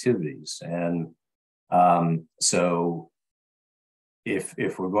commission's activities. And so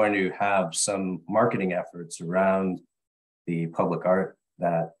if we're going to have some marketing efforts around the public art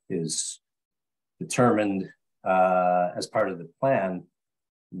that is determined as part of the plan,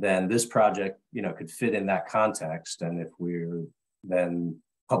 then this project, could fit in that context. And if we're then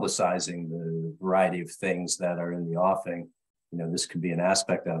publicizing the variety of things that are in the offing, this could be an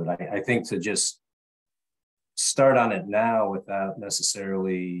aspect of it. I think to just start on it now without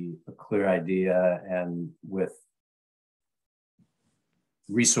necessarily a clear idea and with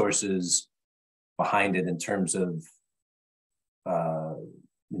resources behind it in terms of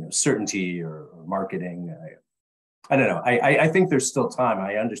certainty or marketing. I don't know. I think there's still time.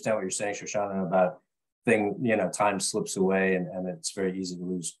 I understand what you're saying, Shoshana, about time slips away and it's very easy to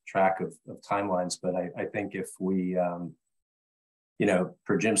lose track of timelines. But I think if we,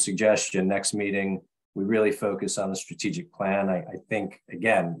 per Jim's suggestion, next meeting, we really focus on the strategic plan. I think,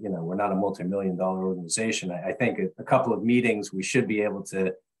 again, we're not a multi-million-dollar organization. I think a couple of meetings, we should be able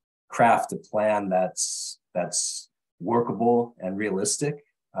to craft a plan that's workable and realistic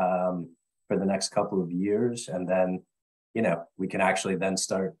for the next couple of years. And then, we can actually then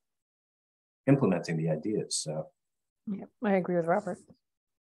start implementing the ideas. So yeah, I agree with Robert.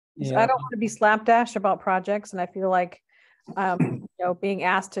 Yeah. I don't want to be slapdash about projects, and I feel like being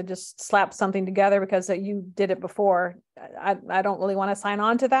asked to just slap something together because you did it before, I don't really want to sign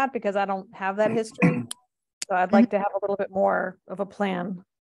on to that because I don't have that history. So I'd like to have a little bit more of a plan.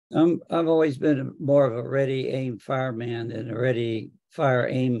 I've always been more of a ready, aim, fire man than a ready, fire,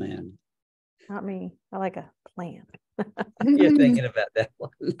 aim man. Not me. I like a plan. You're thinking about that one.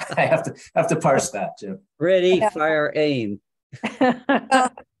 I have to parse that, Jim. Ready, fire, aim.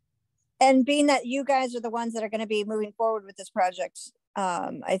 And being that you guys are the ones that are going to be moving forward with this project,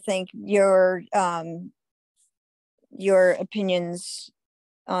 I think your opinions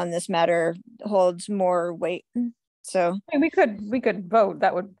on this matter holds more weight. So I mean, we could vote.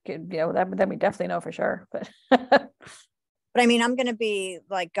 That would then we definitely know for sure. But but I mean, I'm going to be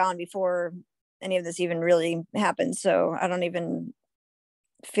like gone before any of this even really happens. So I don't even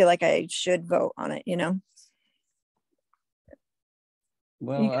feel like I should vote on it,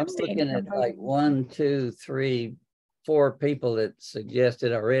 Well, I'm looking at like 1, 2, 3, 4 people that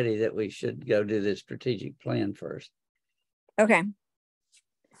suggested already that we should go do this strategic plan first. Okay.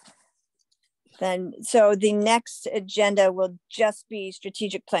 Then, so the next agenda will just be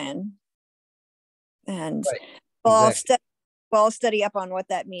strategic plan. And right. Exactly. we'll study up on what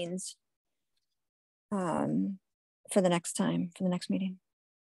that means for the next meeting.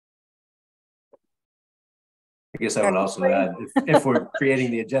 I guess I would also add, if we're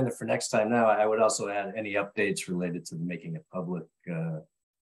creating the agenda for next time now, I would also add any updates related to Making It Public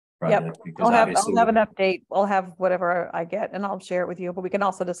project. Yep. Because I'll have an update. I'll have whatever I get and I'll share it with you, but we can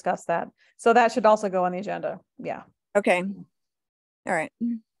also discuss that. So that should also go on the agenda. Yeah. Okay. All right.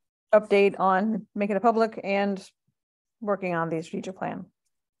 Update on Making It Public and working on the strategic plan.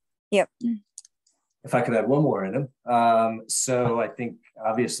 Yep. If I could add one more item. So I think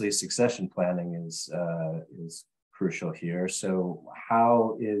obviously succession planning is crucial here. So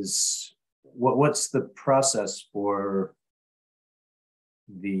what's the process for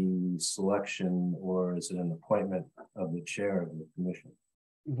the selection, or is it an appointment of the chair of the commission?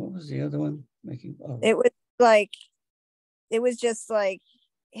 What was the other one? It was just like,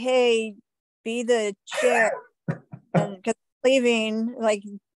 hey, be the chair. And leaving, like,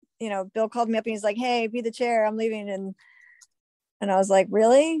 you know, Bill called me up and he's like, hey, be the chair, I'm leaving. And I was like,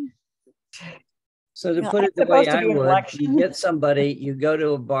 really? So to No, put it the supposed way to I be an would, election. you get somebody, you get them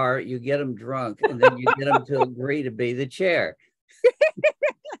a bar, you get them drunk, and then you get them to agree to be the chair.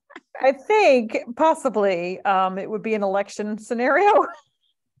 I think possibly it would be an election scenario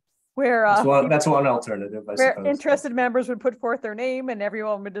where That's one alternative, I where suppose. interested members would put forth their name and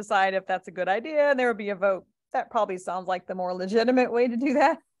everyone would decide if that's a good idea and there would be a vote. That probably sounds like the more legitimate way to do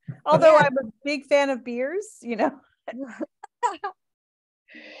that. Although Yeah. I'm a big fan of beers, you know.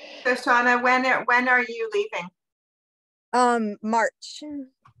 So Shauna, when are you leaving? March.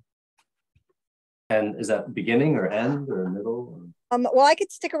 And is that beginning or end or middle? Well, I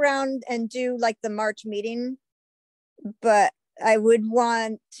could stick around and do like the March meeting, but I would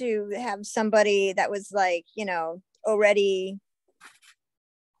want to have somebody that was like, you know, already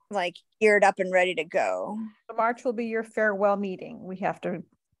like geared up and ready to go. March will be your farewell meeting. We have to,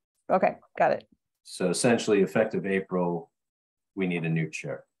 okay, got it. So essentially effective April, we need a new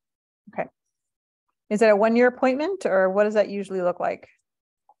chair. Okay. Is it a 1-year appointment or what does that usually look like?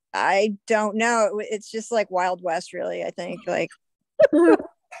 I don't know. It's just like Wild West, really, I think. Like, you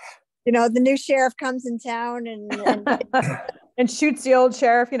know, the new sheriff comes in town and shoots the old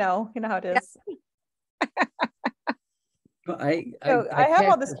sheriff, you know how it is. I have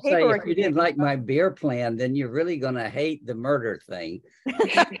all this paperwork. If you didn't like my beer plan, then you're really going to hate the murder thing.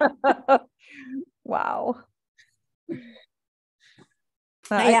 Wow.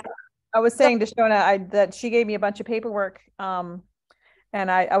 Yeah. I was saying to Shona that she gave me a bunch of paperwork, and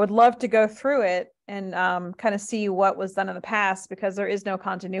I would love to go through it and kind of see what was done in the past because there is no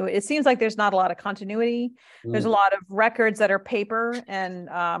continuity. It seems like there's not a lot of continuity. There's a lot of records that are paper and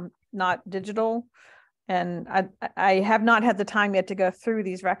not digital. And I have not had the time yet to go through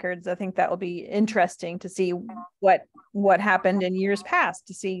these records. I think that will be interesting to see what happened in years past,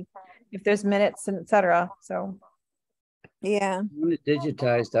 to see if there's minutes and et cetera. So yeah. When it's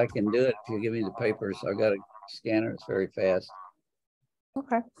digitized, I can do it if you give me the papers. I've got a scanner, it's very fast.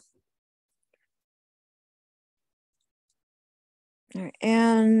 okay. All right.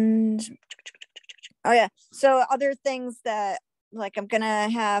 And oh yeah, so other things that like I'm gonna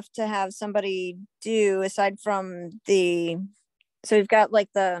have to have somebody do aside from so we've got like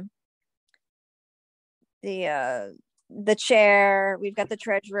the chair, we've got the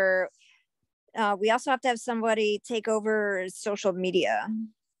treasurer. We also have to have somebody take over social media.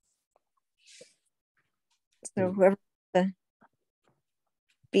 So whoever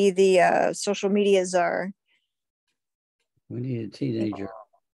be the social media czar. We need a teenager.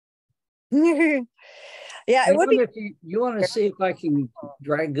 Yeah, it would be. If you want to see if I can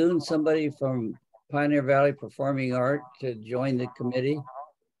dragoon somebody from Pioneer Valley Performing Art to join the committee.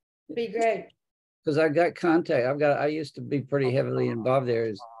 Be great. Because I've got contact. I used to be pretty heavily involved there,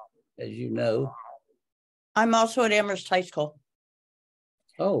 as you know. I'm also at Amherst High School.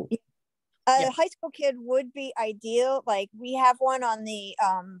 Oh. A high school kid would be ideal. Like we have one on the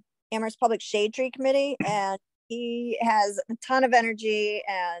Amherst Public Shade Tree Committee, and he has a ton of energy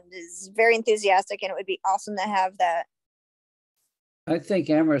and is very enthusiastic, and it would be awesome to have that. I think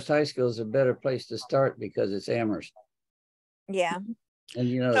Amherst High School is a better place to start because it's Amherst. Yeah. And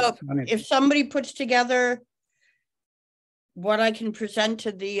you know, so if somebody puts together what I can present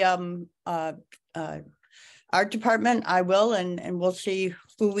to the art department, I will, and we'll see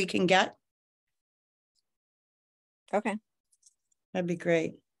who we can get. Okay. That'd be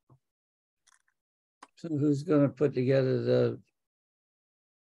great. So who's going to put together the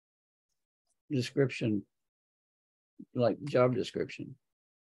description, like job description?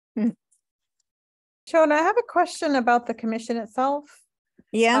 Shona, I have a question about the commission itself.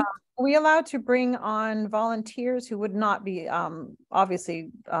 Yeah. Are we allowed to bring on volunteers who would not be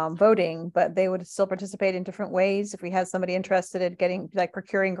obviously voting, but they would still participate in different ways if we had somebody interested in getting like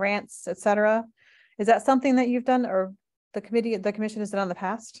procuring grants, et cetera? Is that something that you've done or the commission has done in the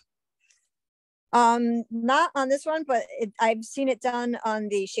past? Not on this one, but I've seen it done on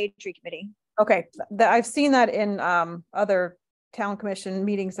the Shade Tree Committee. Okay, I've seen that in other town commission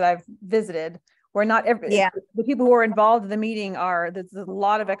meetings that I've visited, where not every the people who are involved in the meeting there's a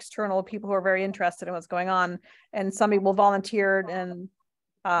lot of external people who are very interested in what's going on, and some people volunteered. And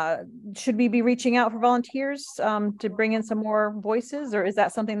should we be reaching out for volunteers to bring in some more voices, or is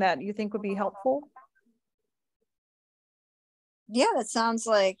that something that you think would be helpful? Yeah, that sounds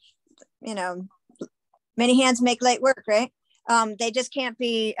like, you know, many hands make light work, right? They just can't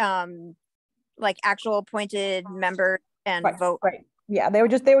be like actual appointed members and vote. Right. Yeah, they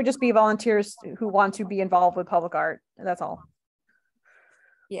would just be volunteers who want to be involved with public art. That's all.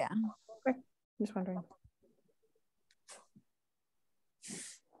 Yeah. Okay. Just wondering.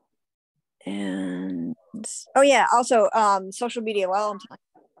 And oh yeah, also social media. While I'm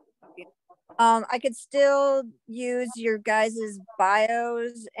talking, I could still use your guys's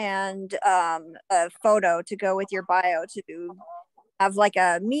bios and a photo to go with your bio to have like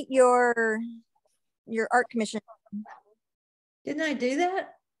a meet your art commission. Didn't I do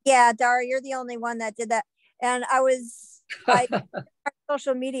that? Yeah, Dara, you're the only one that did that. And I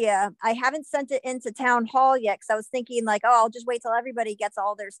social media. I haven't sent it into town hall yet because I was thinking like, oh, I'll just wait till everybody gets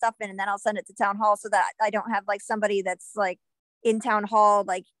all their stuff in and then I'll send it to town hall so that I don't have like somebody that's like in town hall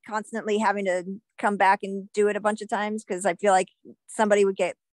like constantly having to come back and do it a bunch of times, because I feel like somebody would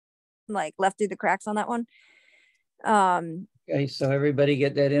get like left through the cracks on that one. Okay, so everybody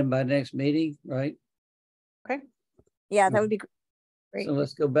get that in by next meeting, right? Okay. Yeah, that would be great. So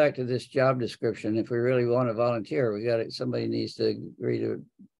let's go back to this job description. If we really want to volunteer, we got it. Somebody needs to agree to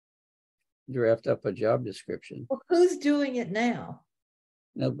draft up a job description. Well, who's doing it now?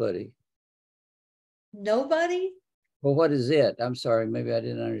 Nobody. Nobody? Well, what is it? I'm sorry, maybe I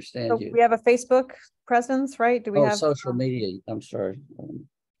didn't understand So you. we have a Facebook presence, right? Do we have social media? I'm sorry.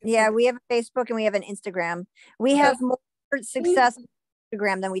 Yeah, we have a Facebook and we have an Instagram. We have more success on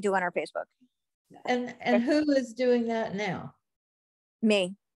Instagram than we do on our Facebook. And who is doing that now?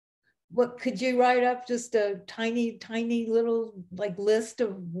 Me. What could you write up just a tiny little like list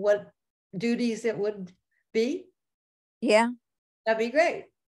of what duties it would be? Yeah, that'd be great.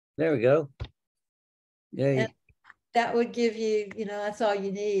 There we go. Yay. And that would give you, that's all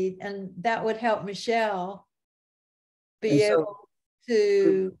you need, and that would help Michelle be able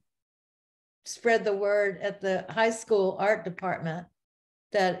to spread the word at the high school art department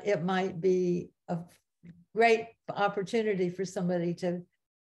that it might be a great opportunity for somebody to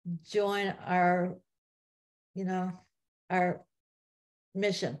join our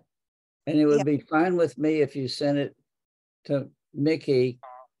mission. And it would be fine with me if you sent it to Mickey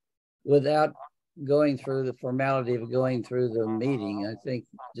without going through the formality of going through the meeting. I think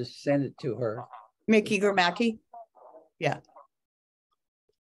just send it to her. Mickey Gramacki. Yeah.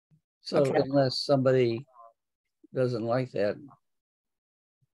 So unless somebody doesn't like that.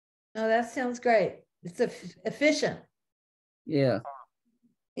 No, that sounds great. It's efficient. Yeah.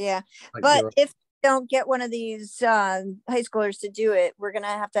 Yeah. Like But if we don't get one of these high schoolers to do it, we're going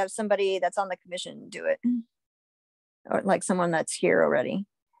to have somebody that's on the commission do it. Or like someone that's here already.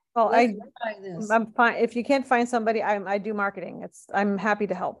 Well, I'm fine. If you can't find somebody, I do marketing. I'm happy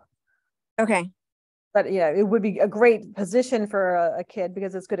to help. Okay. But yeah, it would be a great position for a kid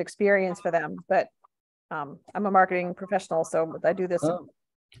because it's good experience for them. But I'm a marketing professional, so I do this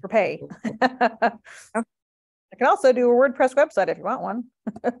for pay. I can also do a WordPress website if you want one.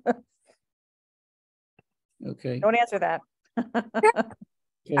 Okay. Don't answer that.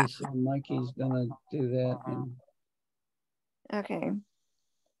 Okay, so Mikey's gonna do that. Okay.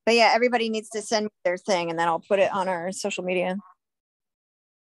 But yeah, everybody needs to send me their thing and then I'll put it on our social media.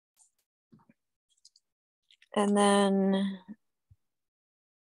 And then,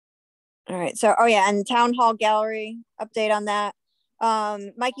 all right. So, and town hall gallery update on that.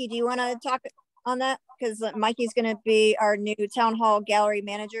 Mikey, do you want to talk on that? Because Mikey's going to be our new town hall gallery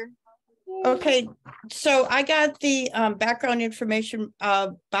manager. Okay, so I got the background information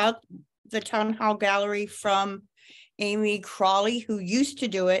about the town hall gallery from Amy Crawley, who used to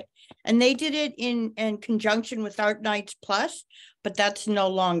do it, and they did it in conjunction with Art Nights Plus, but that's no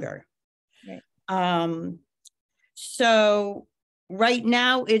longer. Right. So right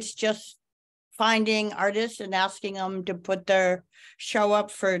now it's just finding artists and asking them to put their show up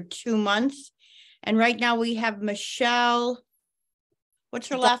for 2 months. And right now we have Michelle, what's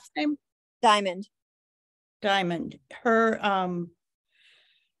her last name? Diamond. Her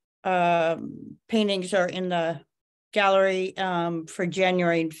paintings are in the gallery for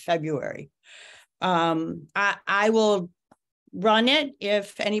January and February. I will run it.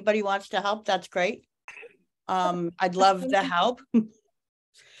 If anybody wants to help, that's great. I'd love the help.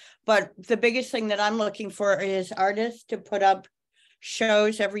 But the biggest thing that I'm looking for is artists to put up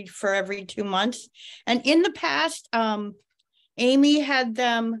shows every 2 months. And in the past, Amy had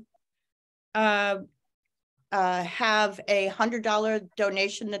them have a $100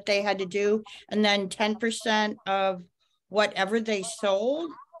 donation that they had to do, and then 10% of whatever they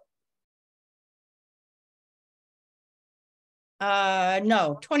sold.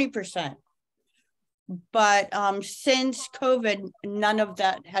 No, 20%. But since COVID, none of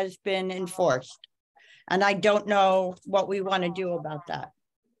that has been enforced. And I don't know what we want to do about that.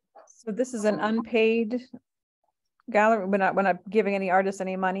 So this is an unpaid gallery. We're not giving any artists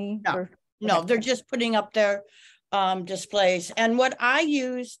any money. No, no, they're just putting up their displays. And what I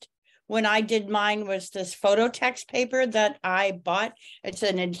used when I did mine was this photo text paper that I bought. It's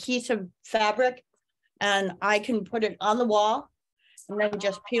an adhesive fabric and I can put it on the wall and then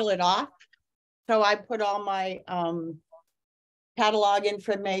just peel it off. So I put all my catalog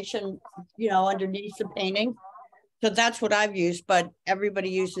information, you know, underneath the painting. So that's what I've used, but everybody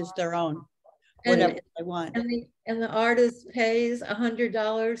uses their own, whatever they want. And the artist pays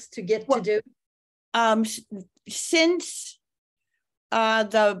 $100 to get to do? Since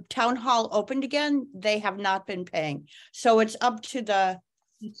the town hall opened again, they have not been paying. So it's up to the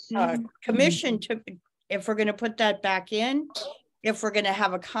commission to, if we're going to put that back in, if we're going to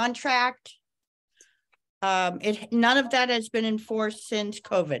have a contract. None of that has been enforced since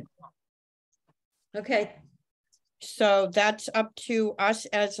COVID. Okay. So that's up to us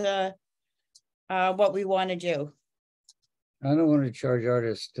as a what we want to do. I don't want to charge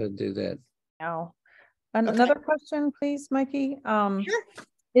artists to do that. No. Another question, please, Mikey. Sure.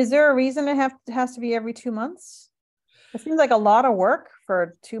 Is there a reason it has to be every 2 months? It seems like a lot of work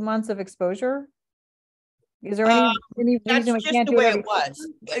for 2 months of exposure. Is there any reason we can't do it every 2 months?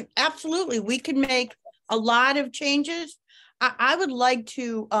 Absolutely, we can make a lot of changes. I would like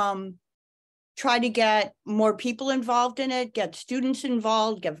to try to get more people involved in it, get students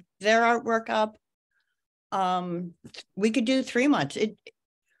involved, get their artwork up. We could do 3 months.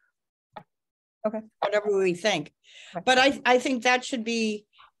 Okay. Whatever we think. Okay. But I think that should be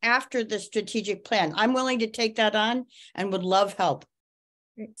after the strategic plan. I'm willing to take that on and would love help.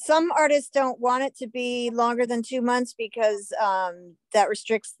 Some artists don't want it to be longer than 2 months because that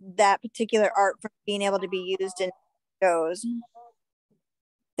restricts that particular art from being able to be used in shows.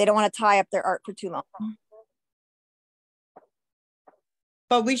 They don't want to tie up their art for too long.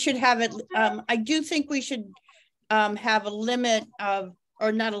 But we should have it. I do think we should have a limit of,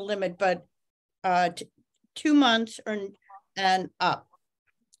 or not a limit, but 2 months and up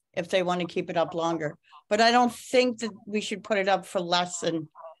if they want to keep it up longer. But I don't think that we should put it up for less than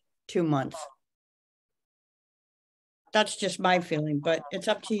 2 months. That's just my feeling, but it's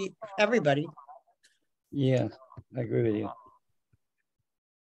up to everybody. Yeah, I agree with you.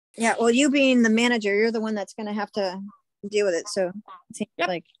 Yeah, well, you being the manager, you're the one that's going to have to deal with it. So it seems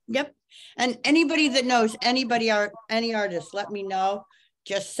like. Yep. And anybody that knows any artist, let me know.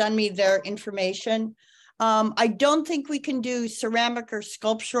 Just send me their information. I don't think we can do ceramic or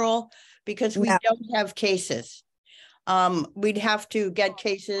sculptural because we don't have cases. We'd have to get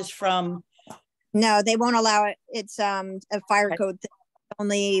cases from. No, they won't allow it. It's a fire code thing.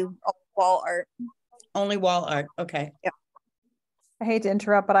 Only wall art. Only wall art. Okay. Yeah. I hate to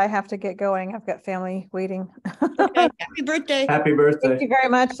interrupt, but I have to get going. I've got family waiting. Okay. Happy birthday. Happy birthday. Thank you very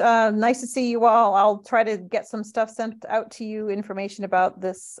much. Nice to see you all. I'll try to get some stuff sent out to you, information about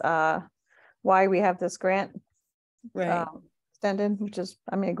this, why we have this grant extended, which is,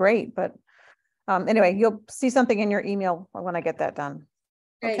 I mean, great. But anyway, you'll see something in your email when I get that done.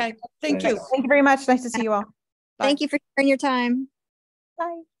 Great. Okay. Thank you. Thank you very much. Nice to see you all. Bye. Thank you for sharing your time.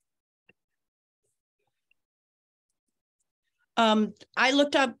 Bye. I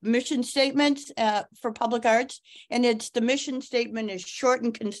looked up mission statements for public arts, and the mission statement is short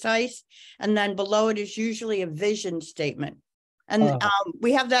and concise, and then below it is usually a vision statement. And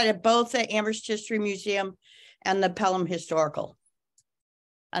we have that at both the Amherst History Museum and the Pelham Historical.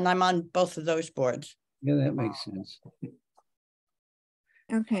 And I'm on both of those boards. Yeah, that makes sense.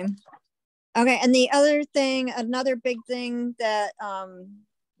 Okay. Okay, and the other thing, another big thing that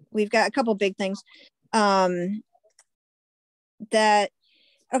we've got a couple big things.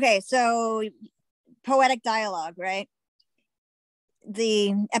 So poetic dialogue, right?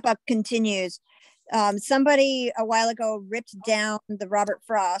 The epoch continues. Somebody a while ago ripped down the Robert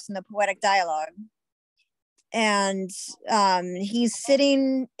Frost and the poetic dialogue. And he's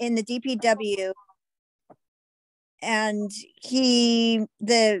sitting in the DPW, and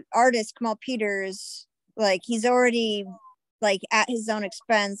the artist Kamal Peters, like, he's already, like, at his own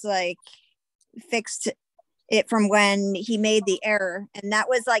expense, like, fixed it from when he made the error, and that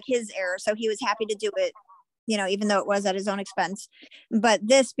was like his error, so he was happy to do it, you know, even though it was at his own expense. But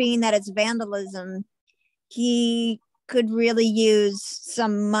this being that it's vandalism, he could really use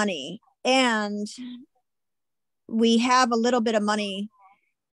some money, and we have a little bit of money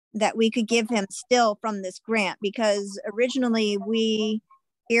that we could give him still from this grant, because originally we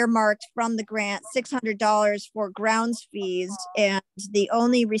earmarked from the grant $600 for grounds fees, and the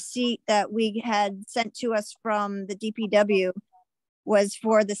only receipt that we had sent to us from the DPW was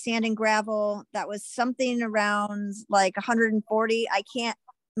for the sand and gravel. That was something around like 140.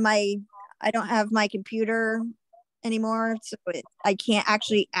 I don't have my computer anymore, so I can't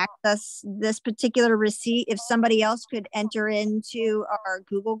actually access this particular receipt. If somebody else could enter into our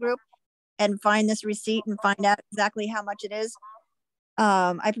Google group and find this receipt and find out exactly how much it is.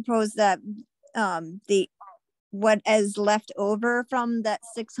 I propose that what is left over from that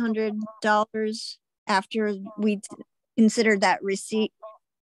 $600 after we considered that receipt,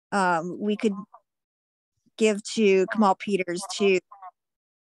 we could give to Kamal Peters to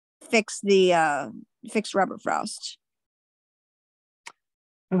fix Robert Frost.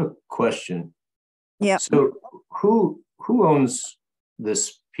 I have a question. Yeah. So who owns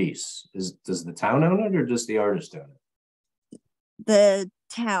this piece? Does the town own it or does the artist own it? The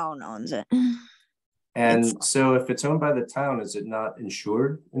town owns it. And so if it's owned by the town, is it not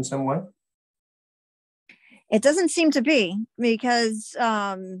insured in some way? It doesn't seem to be, because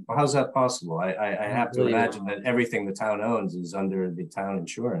Well, how's that possible? I have to Really? imagine that everything the town owns is under the town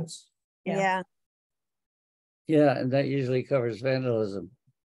insurance. yeah. Yeah, and that usually covers vandalism.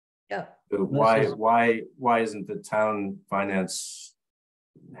 Yeah. So This is- why isn't the town finance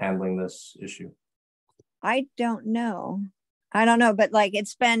handling this issue? I don't know, but like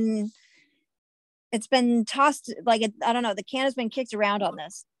it's been tossed, like I don't know, the can has been kicked around on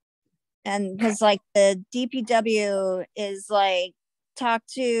this. And because like the DPW is like, talk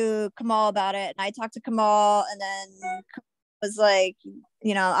to Kamal about it, and I talked to Kamal, and then was like,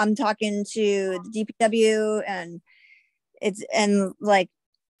 I'm talking to the DPW, and like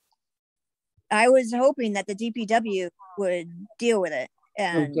I was hoping that the DPW would deal with it.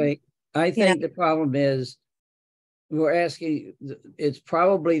 And Okay, I think the problem is we're asking, it's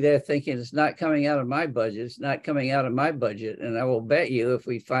probably they're thinking it's not coming out of my budget. It's not coming out of my budget. And I will bet you if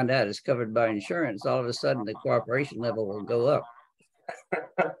we find out it's covered by insurance, all of a sudden the cooperation level will go up.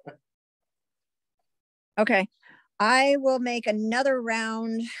 okay, I will make another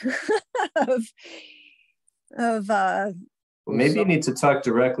round of Well, maybe you need to talk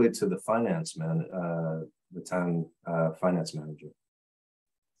directly to the finance man, the town finance manager.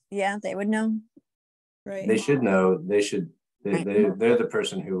 yeah, they would know. Right. They should know. They're Right. they're the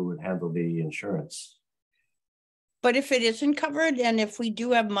person who would handle the insurance. But if it isn't covered, and if we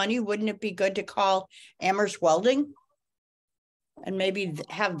do have money, wouldn't it be good to call Amherst Welding? And maybe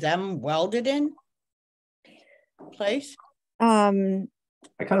have them welded in place? I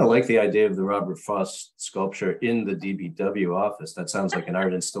kind of like the idea of the Robert Frost sculpture in the DPW office. That sounds like an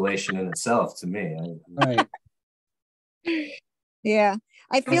art installation in itself to me. Right. Yeah,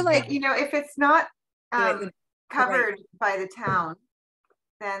 I feel like if it's not Right. covered by the town,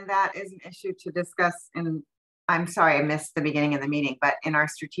 then that is an issue to discuss in, I'm sorry, I missed the beginning of the meeting, but in our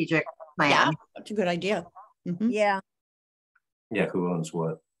strategic Yeah, plan. that's a good idea. Mhm. yeah. Yeah, who owns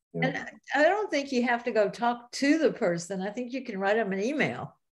what? Yeah. And I don't think you have to go talk to the person. I think you can write them an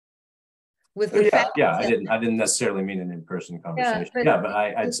email with the facts. Yeah, I didn't necessarily mean an in-person conversation. but- Yeah, but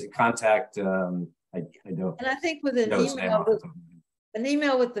I'd say contact. I don't And I think with an know his name email off the with top of my head. an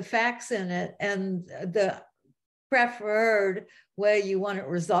email with the facts in it and the preferred way you want it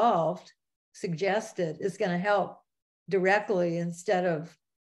resolved, suggested, is going to help directly instead of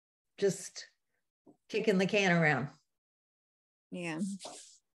just kicking the can around. Yeah.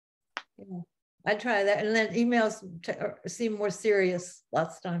 I try that, and then emails seem more serious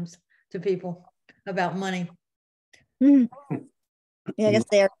lots of times to people about money. Yeah, I guess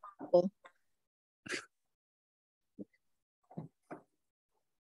they are. Cool.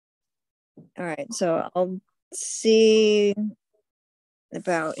 All right, so I'll see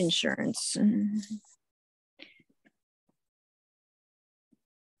about insurance.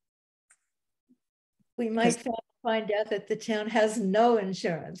 We might find out that the town has no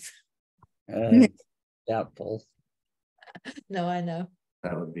insurance. Doubtful. No, I know.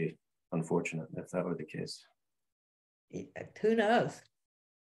 That would be unfortunate if that were the case. Who knows?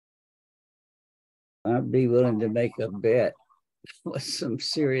 I'd be willing to make a bet with some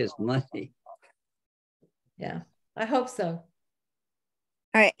serious money. Yeah, I hope so.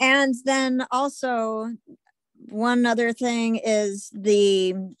 All right, and then also one other thing is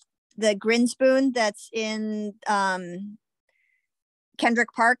the Grinspoon that's in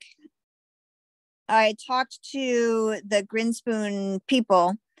Kendrick Park. I talked to the Grinspoon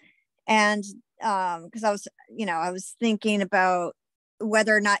people, and because I was thinking about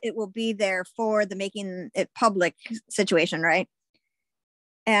whether or not it will be there for the making it public situation, right?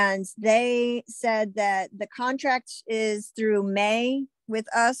 And they said that the contract is through May with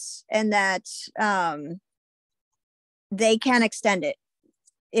us, and that they can extend it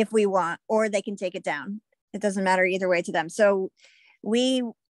if we want, or they can take it down. It doesn't matter either way to them. So we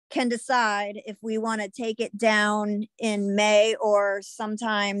can decide if we want to take it down in May or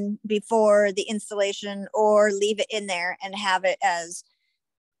sometime before the installation, or leave it in there and have it as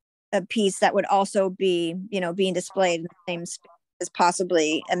a piece that would also be, being displayed in the same space as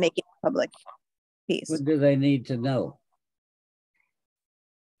possibly a making it public piece. What do they need to know?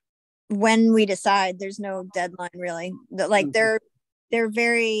 When we decide, there's no deadline really. Like they're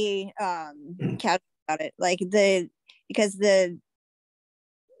very casual about it. Like because the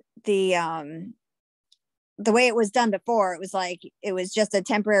way it was done before, it was like it was just a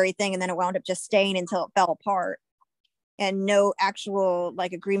temporary thing, and then it wound up just staying until it fell apart, and no actual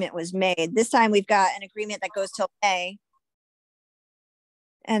like agreement was made. This time we've got an agreement that goes till May,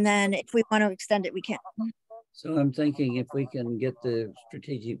 and then if we want to extend it, we can. So I'm thinking if we can get the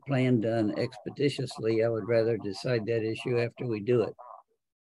strategic plan done expeditiously, I would rather decide that issue after we do it.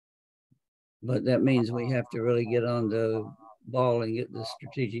 But that means we have to really get on the ball and get the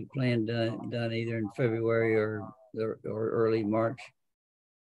strategic plan done either in February or early March.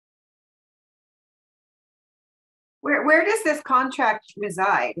 Where does this contract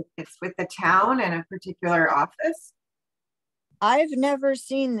reside? It's with the town and a particular office? I've never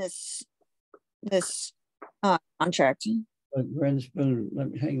seen this contract. But Grinspoon,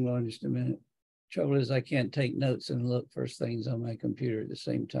 let me hang on just a minute. Trouble is I can't take notes and look for things on my computer at the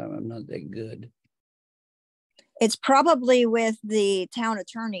same time. I'm not that good. It's probably with the town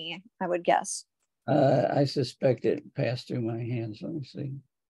attorney, I would guess. I suspect it passed through my hands. Let me see.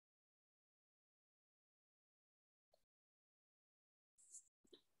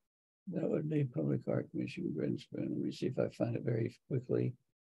 That would be Public Art Commission, Grinspoon. Let me see if I find it very quickly.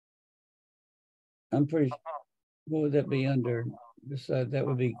 I'm pretty, what would that be under? Beside that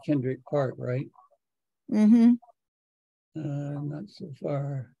would be Kendrick Park, right? Mm-hmm. Not so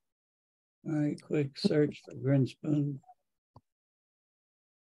far. All right, quick search for Grinspoon.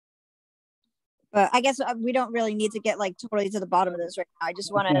 But I guess we don't really need to get like totally to the bottom of this right now. I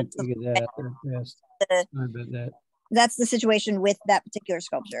just want to figure that out there fast. Sorry about that. That's the situation with that particular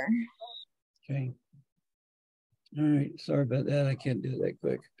sculpture. Okay. All right, sorry about that. I can't do it that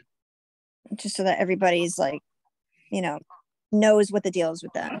quick. Just so that everybody's like, you know, knows what the deal is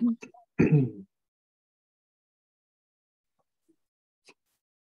with that.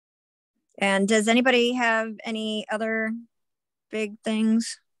 And does anybody have any other big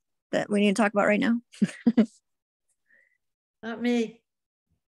things that we need to talk about right now? Not me.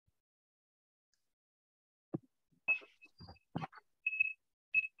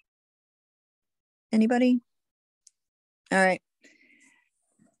 Anybody? All right.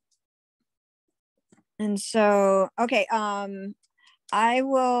 And so, okay, I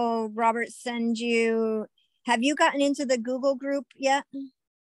will, Robert, send you, have you gotten into the Google group yet,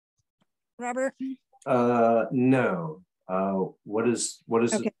 Robert? No. What is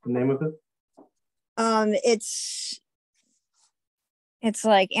okay. The name of it? It's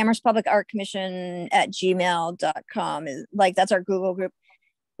like Amherst Public Art Commission at gmail.com. Is like, that's our Google group.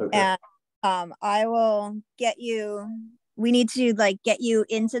 Okay. And I will get you, we need to like get you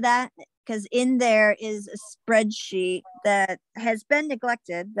into that, because in there is a spreadsheet that has been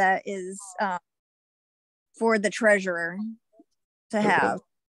neglected that is for the treasurer to have.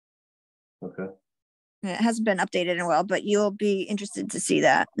 Okay. It hasn't been updated in a while, but you'll be interested to see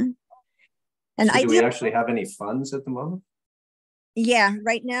that. And so do we actually have any funds at the moment? Yeah,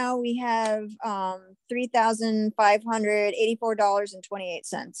 right now we have $3,584.28.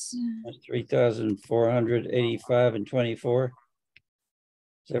 That's $3,485.24. Is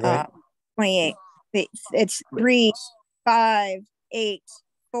that right? 28. It's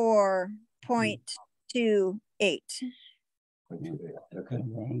 3,584.28. Okay.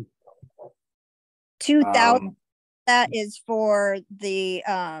 2,000. That is for the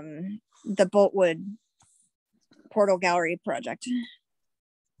Boltwood Portal Gallery project.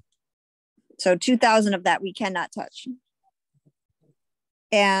 So 2,000 of that we cannot touch.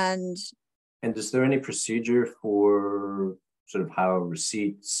 And is there any procedure for sort of how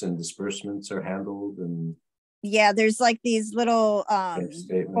receipts and disbursements are handled? And yeah, there's like these little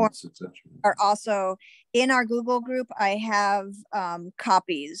statements, etc. Are also in our Google group. I have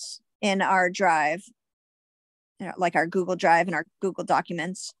copies in our drive, you know, like our Google Drive and our Google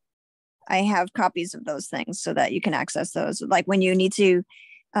Documents. I have copies of those things so that you can access those. Like when you need to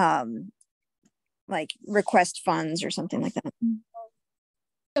like request funds or something like that.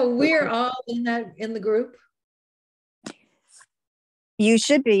 So we're all in the group? You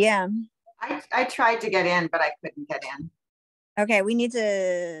should be, yeah. I tried to get in, but I couldn't get in. Okay, we need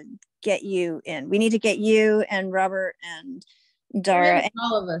to get you in. We need to get you and Robert and Dara.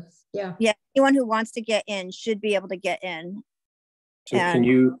 All of us, yeah. Yeah, anyone who wants to get in should be able to get in. So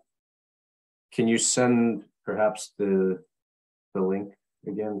can you send perhaps the link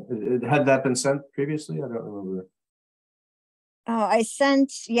again? Had that been sent previously? I don't remember. Oh, I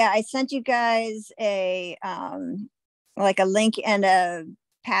sent you guys a like a link and a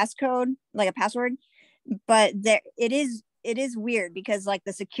passcode, like a password, but there it is weird because like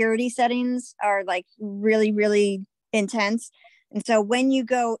the security settings are like really, really intense. And so when you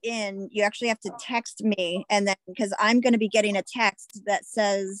go in, you actually have to text me, and then because I'm going to be getting a text that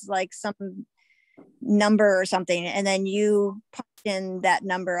says like some number or something, and then you put in that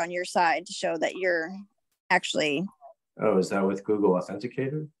number on your side to show that you're actually. Oh, is that with Google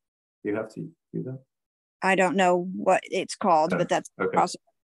Authenticator? You have to do that? I don't know what it's called, but that's okay. possible.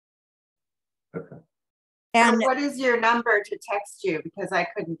 Okay. And so what is your number to text you? Because I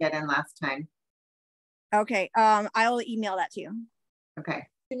couldn't get in last time. okay, I'll email that to you. Okay.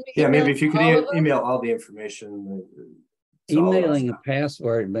 Yeah, maybe if you could email all the information. Emailing a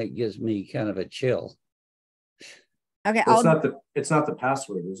password gives me kind of a chill. Okay, well, it's not the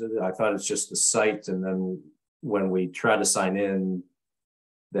password, is it? I thought it's just the site, and then when we try to sign in,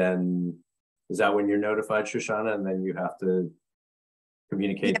 then is that when you're notified, Shoshana, and then you have to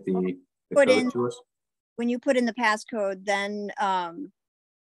communicate the code to us? When you put in the passcode, then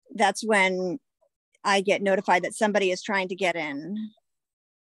that's when I get notified that somebody is trying to get in.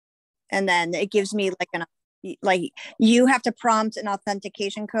 And then it gives me like you have to prompt an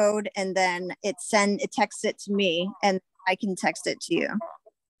authentication code, and then it texts it to me, and I can text it to you.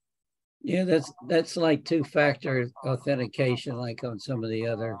 Yeah, that's like two-factor authentication, like on some of the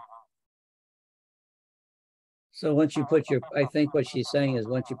other. So once you put I think what she's saying is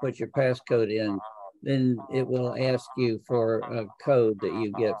once you put your passcode in, then it will ask you for a code that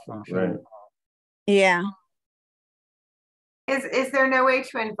you get from Shona. Yeah. Is there no way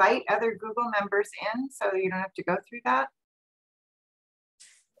to invite other Google members in so you don't have to go through that?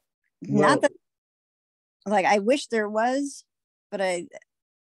 Not that, like, I wish there was, but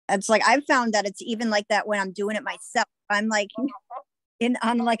it's like I've found that it's even like that when I'm doing it myself. I'm like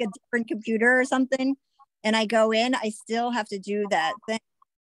on like a different computer or something, and I go in, I still have to do that thing,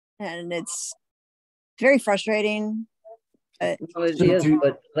 and it's very frustrating. Well, it is,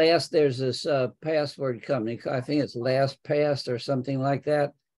 but there's this password company, I think it's LastPass or something like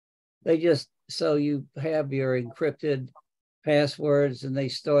that. They just, so you have your encrypted passwords and they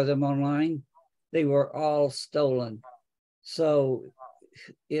store them online. They were all stolen. So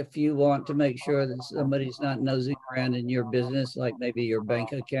if you want to make sure that somebody's not nosing around in your business, like maybe your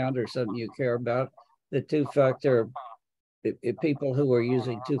bank account or something you care about, the two-factor, if people who are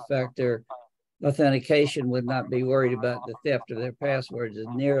using two-factor authentication would not be worried about the theft of their passwords as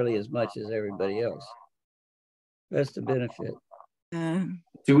nearly as much as everybody else. That's the benefit.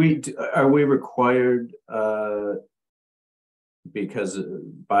 Are we required because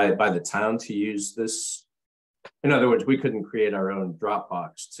by the town to use this? In other words, we couldn't create our own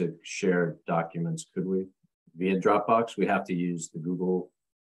Dropbox to share documents, could we? Via Dropbox, we have to use the Google.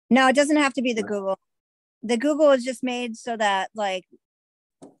 No, it doesn't have to be the Google. The Google is just made so that like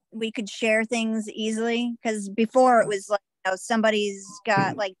we could share things easily, because before it was like, you know, somebody's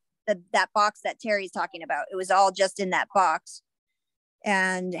got like that box that Terry's talking about. It was all just in that box,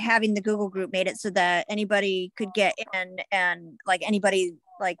 and having the Google group made it so that anybody could get in, and like anybody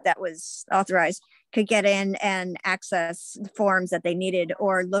like that was authorized could get in and access the forms that they needed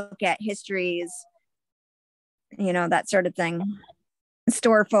or look at histories, you know, that sort of thing,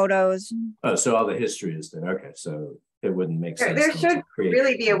 store photos. Oh, so all the history is there. Okay, so it wouldn't make sense. There should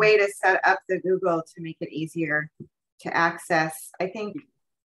really be a way to set up the Google to make it easier to access. I think.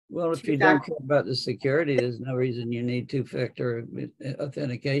 Well, if you don't care about the security, there's no reason you need two-factor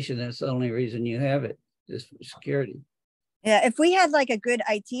authentication. That's the only reason you have it, just for security. Yeah, if we had like a good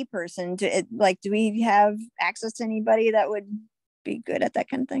IT person, do we have access to anybody that would be good at that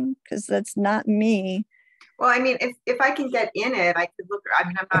kind of thing? Because that's not me. Well, I mean, if I can get in it, I could look. I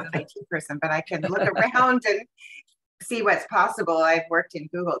mean, I'm not an IT person, but I can look around and see what's possible. I've worked in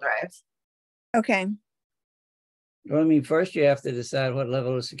Google Drives. Okay. Well, I mean, first you have to decide what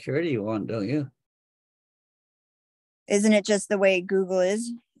level of security you want, don't you? Isn't it just the way Google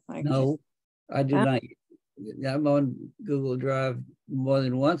is? Like, no, I do not. I'm on Google Drive more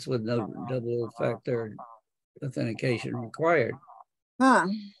than once with no double-factor authentication required. Huh.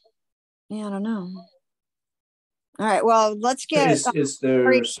 Yeah, I don't know. All right, well, let's get... Is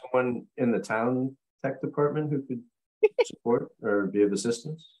there someone in the town tech department who could support or be of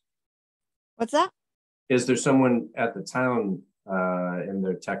assistance? What's that? Is there someone at the town in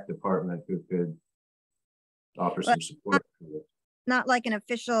their tech department who could offer some support? Not like an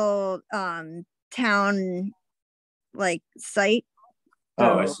official town like site.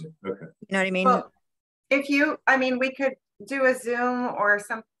 Oh, I see. Okay. You know what I mean? Well, we could do a Zoom or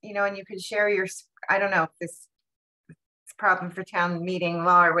some, you know, and you could share your, I don't know if this is a problem for town meeting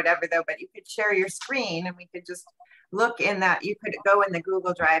law or whatever though, but you could share your screen and we could just look in that, you could go in the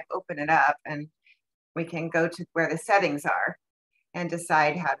Google Drive, open it up, and we can go to where the settings are and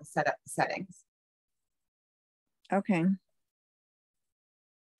decide how to set up the settings. Okay.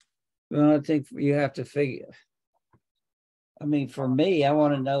 Well, I think you have to figure. I mean, for me, I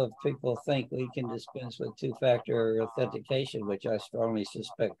want to know if people think we can dispense with two-factor authentication, which I strongly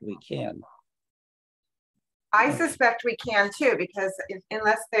suspect we can. I suspect we can too, because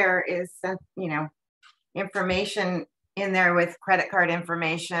unless there is, you know, information in there with credit card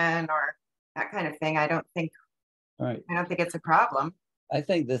information or that kind of thing, I don't think it's a problem. I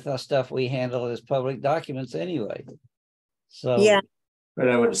think the stuff we handle is public documents anyway. So Yeah. But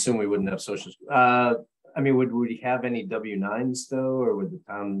I would assume we wouldn't have social. I mean, would we have any W-9s though, or would the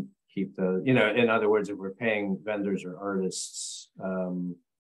town keep the? You know, in other words, if we're paying vendors or artists.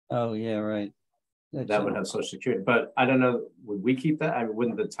 Oh yeah, right. That would have social security, but I don't know. Would we keep that? I mean,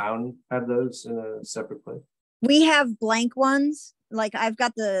 wouldn't the town have those in a separate place? We have blank ones. Like I've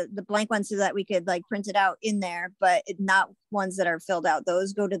got the blank ones so that we could like print it out in there, but not ones that are filled out.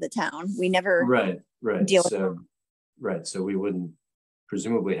 Those go to the town. We never Right. deal with So, right. So we wouldn't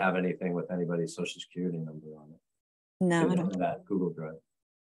presumably have anything with anybody's social security number on it. No, I in don't. that Google Drive.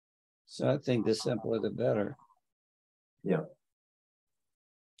 So I think the simpler the better. Yeah.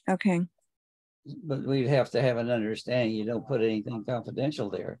 Okay. But we'd have to have an understanding you don't put anything confidential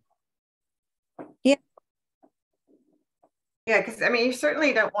there. Yeah. Yeah, because I mean, you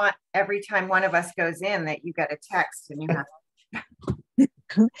certainly don't want every time one of us goes in that you get a text and you have.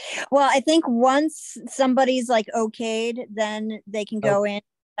 Well, I think once somebody's like okayed, then they can go in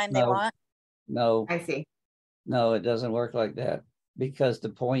anytime they want. No, I see. no, it doesn't work like that, because the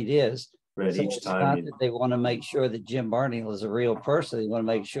point is, Right. so Each it's time. not that they want to make sure that Jim Barnhill is a real person. They want to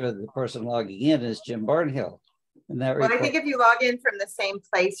make sure that the person logging in is Jim Barnhill. And that Well, I think if you log in from the same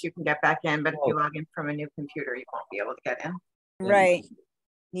place, you can get back in, but if you Oh. log in from a new computer, you won't be able to get in. Right.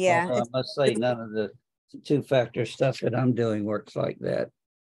 Yeah. I must say none of the two-factor stuff that I'm doing works like that.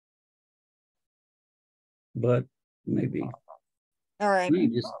 But maybe All right. you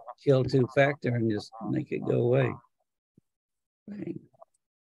just kill two-factor and just make it go away. Bang.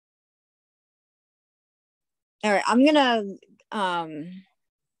 All right. I'm gonna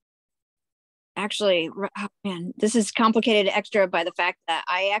actually, oh man, this is complicated extra by the fact that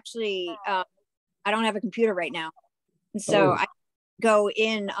I actually I don't have a computer right now. And so Oh. I go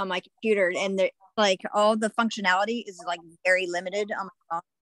in on my computer and like all the functionality is like very limited on my phone.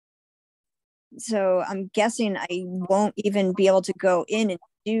 So I'm guessing I won't even be able to go in and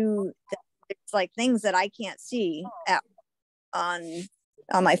do it's like things that I can't see on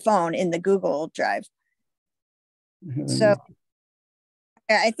my phone in the Google Drive. So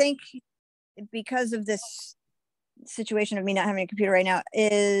I think because of this situation of me not having a computer right now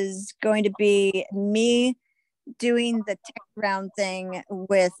is going to be me doing the text round thing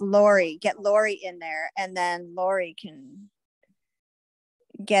with Lori, get Lori in there, and then Lori can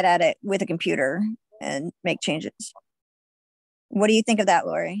get at it with a computer and make changes. What do you think of that,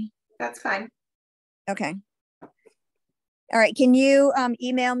 Lori? That's fine. Okay. All right. Can you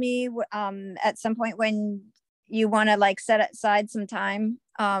email me at some point when you want to like set aside some time,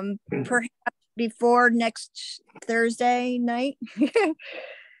 perhaps before next Thursday night?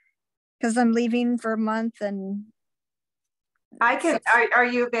 Because I'm leaving for a month and I can. Are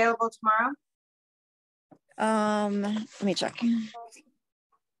you available tomorrow? let me check.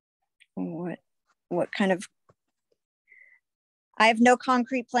 What kind of? I have no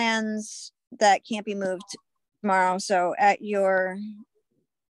concrete plans that can't be moved tomorrow. So at your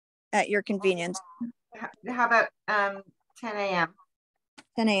convenience. How about 10 a.m.?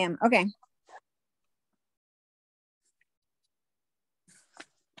 10 a.m. Okay.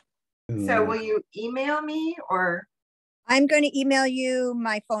 So will you email me or? I'm going to email you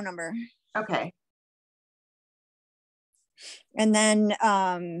my phone number. Okay. And then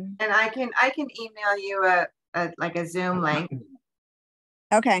And I can email you a like a Zoom link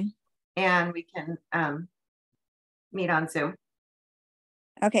okay. and we can meet on Zoom.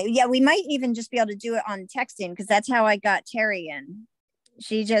 Okay. Yeah, we might even just be able to do it on texting because that's how I got Terry in.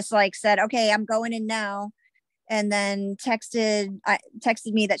 She just like said, okay, I'm going in now. And then texted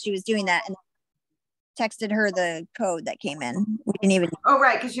me that she was doing that and texted her the code that came in. We didn't even. Oh,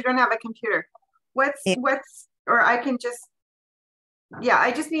 right. Because you don't have a computer. Or I can just, yeah,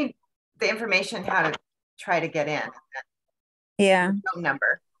 I just need the information how to try to get in. Yeah. Phone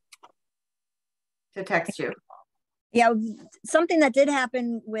number to text you. Yeah, something that did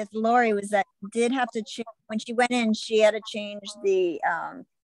happen with Lori was that did have to change when she went in. She had to change the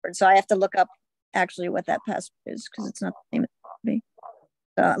so I have to look up actually what that password is because it's not the same as it should be.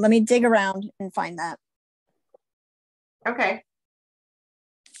 So let me dig around and find that. Okay.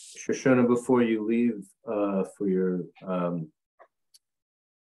 Shoshana, before you leave for your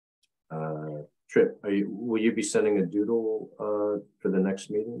trip, will you be sending a doodle for the next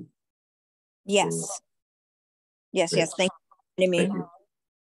meeting? Yes. Yes, Great. yes. Thank you. Thank you.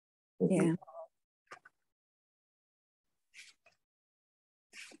 Thank Yeah. you.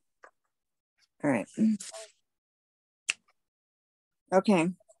 All right. Okay.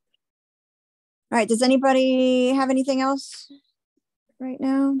 All right. Does anybody have anything else right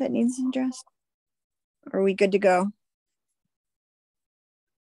now that needs addressed? Are we good to go?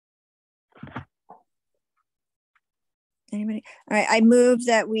 Anybody? All right. I move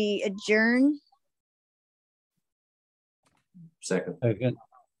that we adjourn. Second. Second.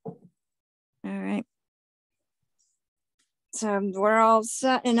 All right. So we're all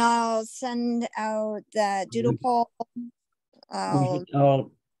set, and I'll send out that doodle poll. I'll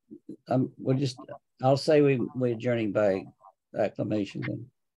say we're adjourning by acclamation then.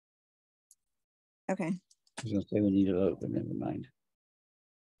 Okay. I was gonna say we need a vote, but never mind.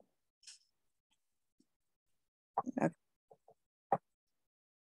 Okay.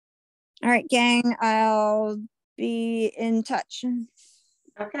 All right, gang, I'll be in touch.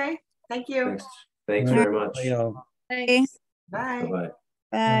 Okay. Thank you. Thanks. Thanks very much. Okay. Bye. Bye-bye.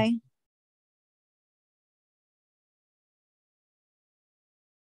 Bye.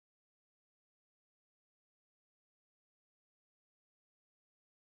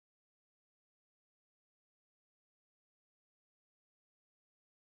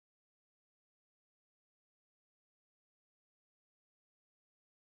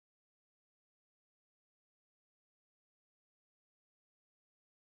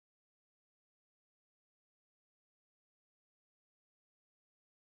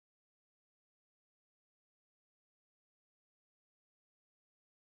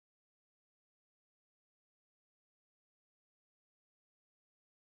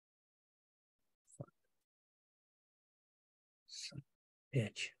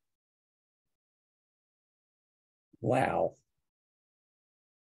 Bitch. Wow.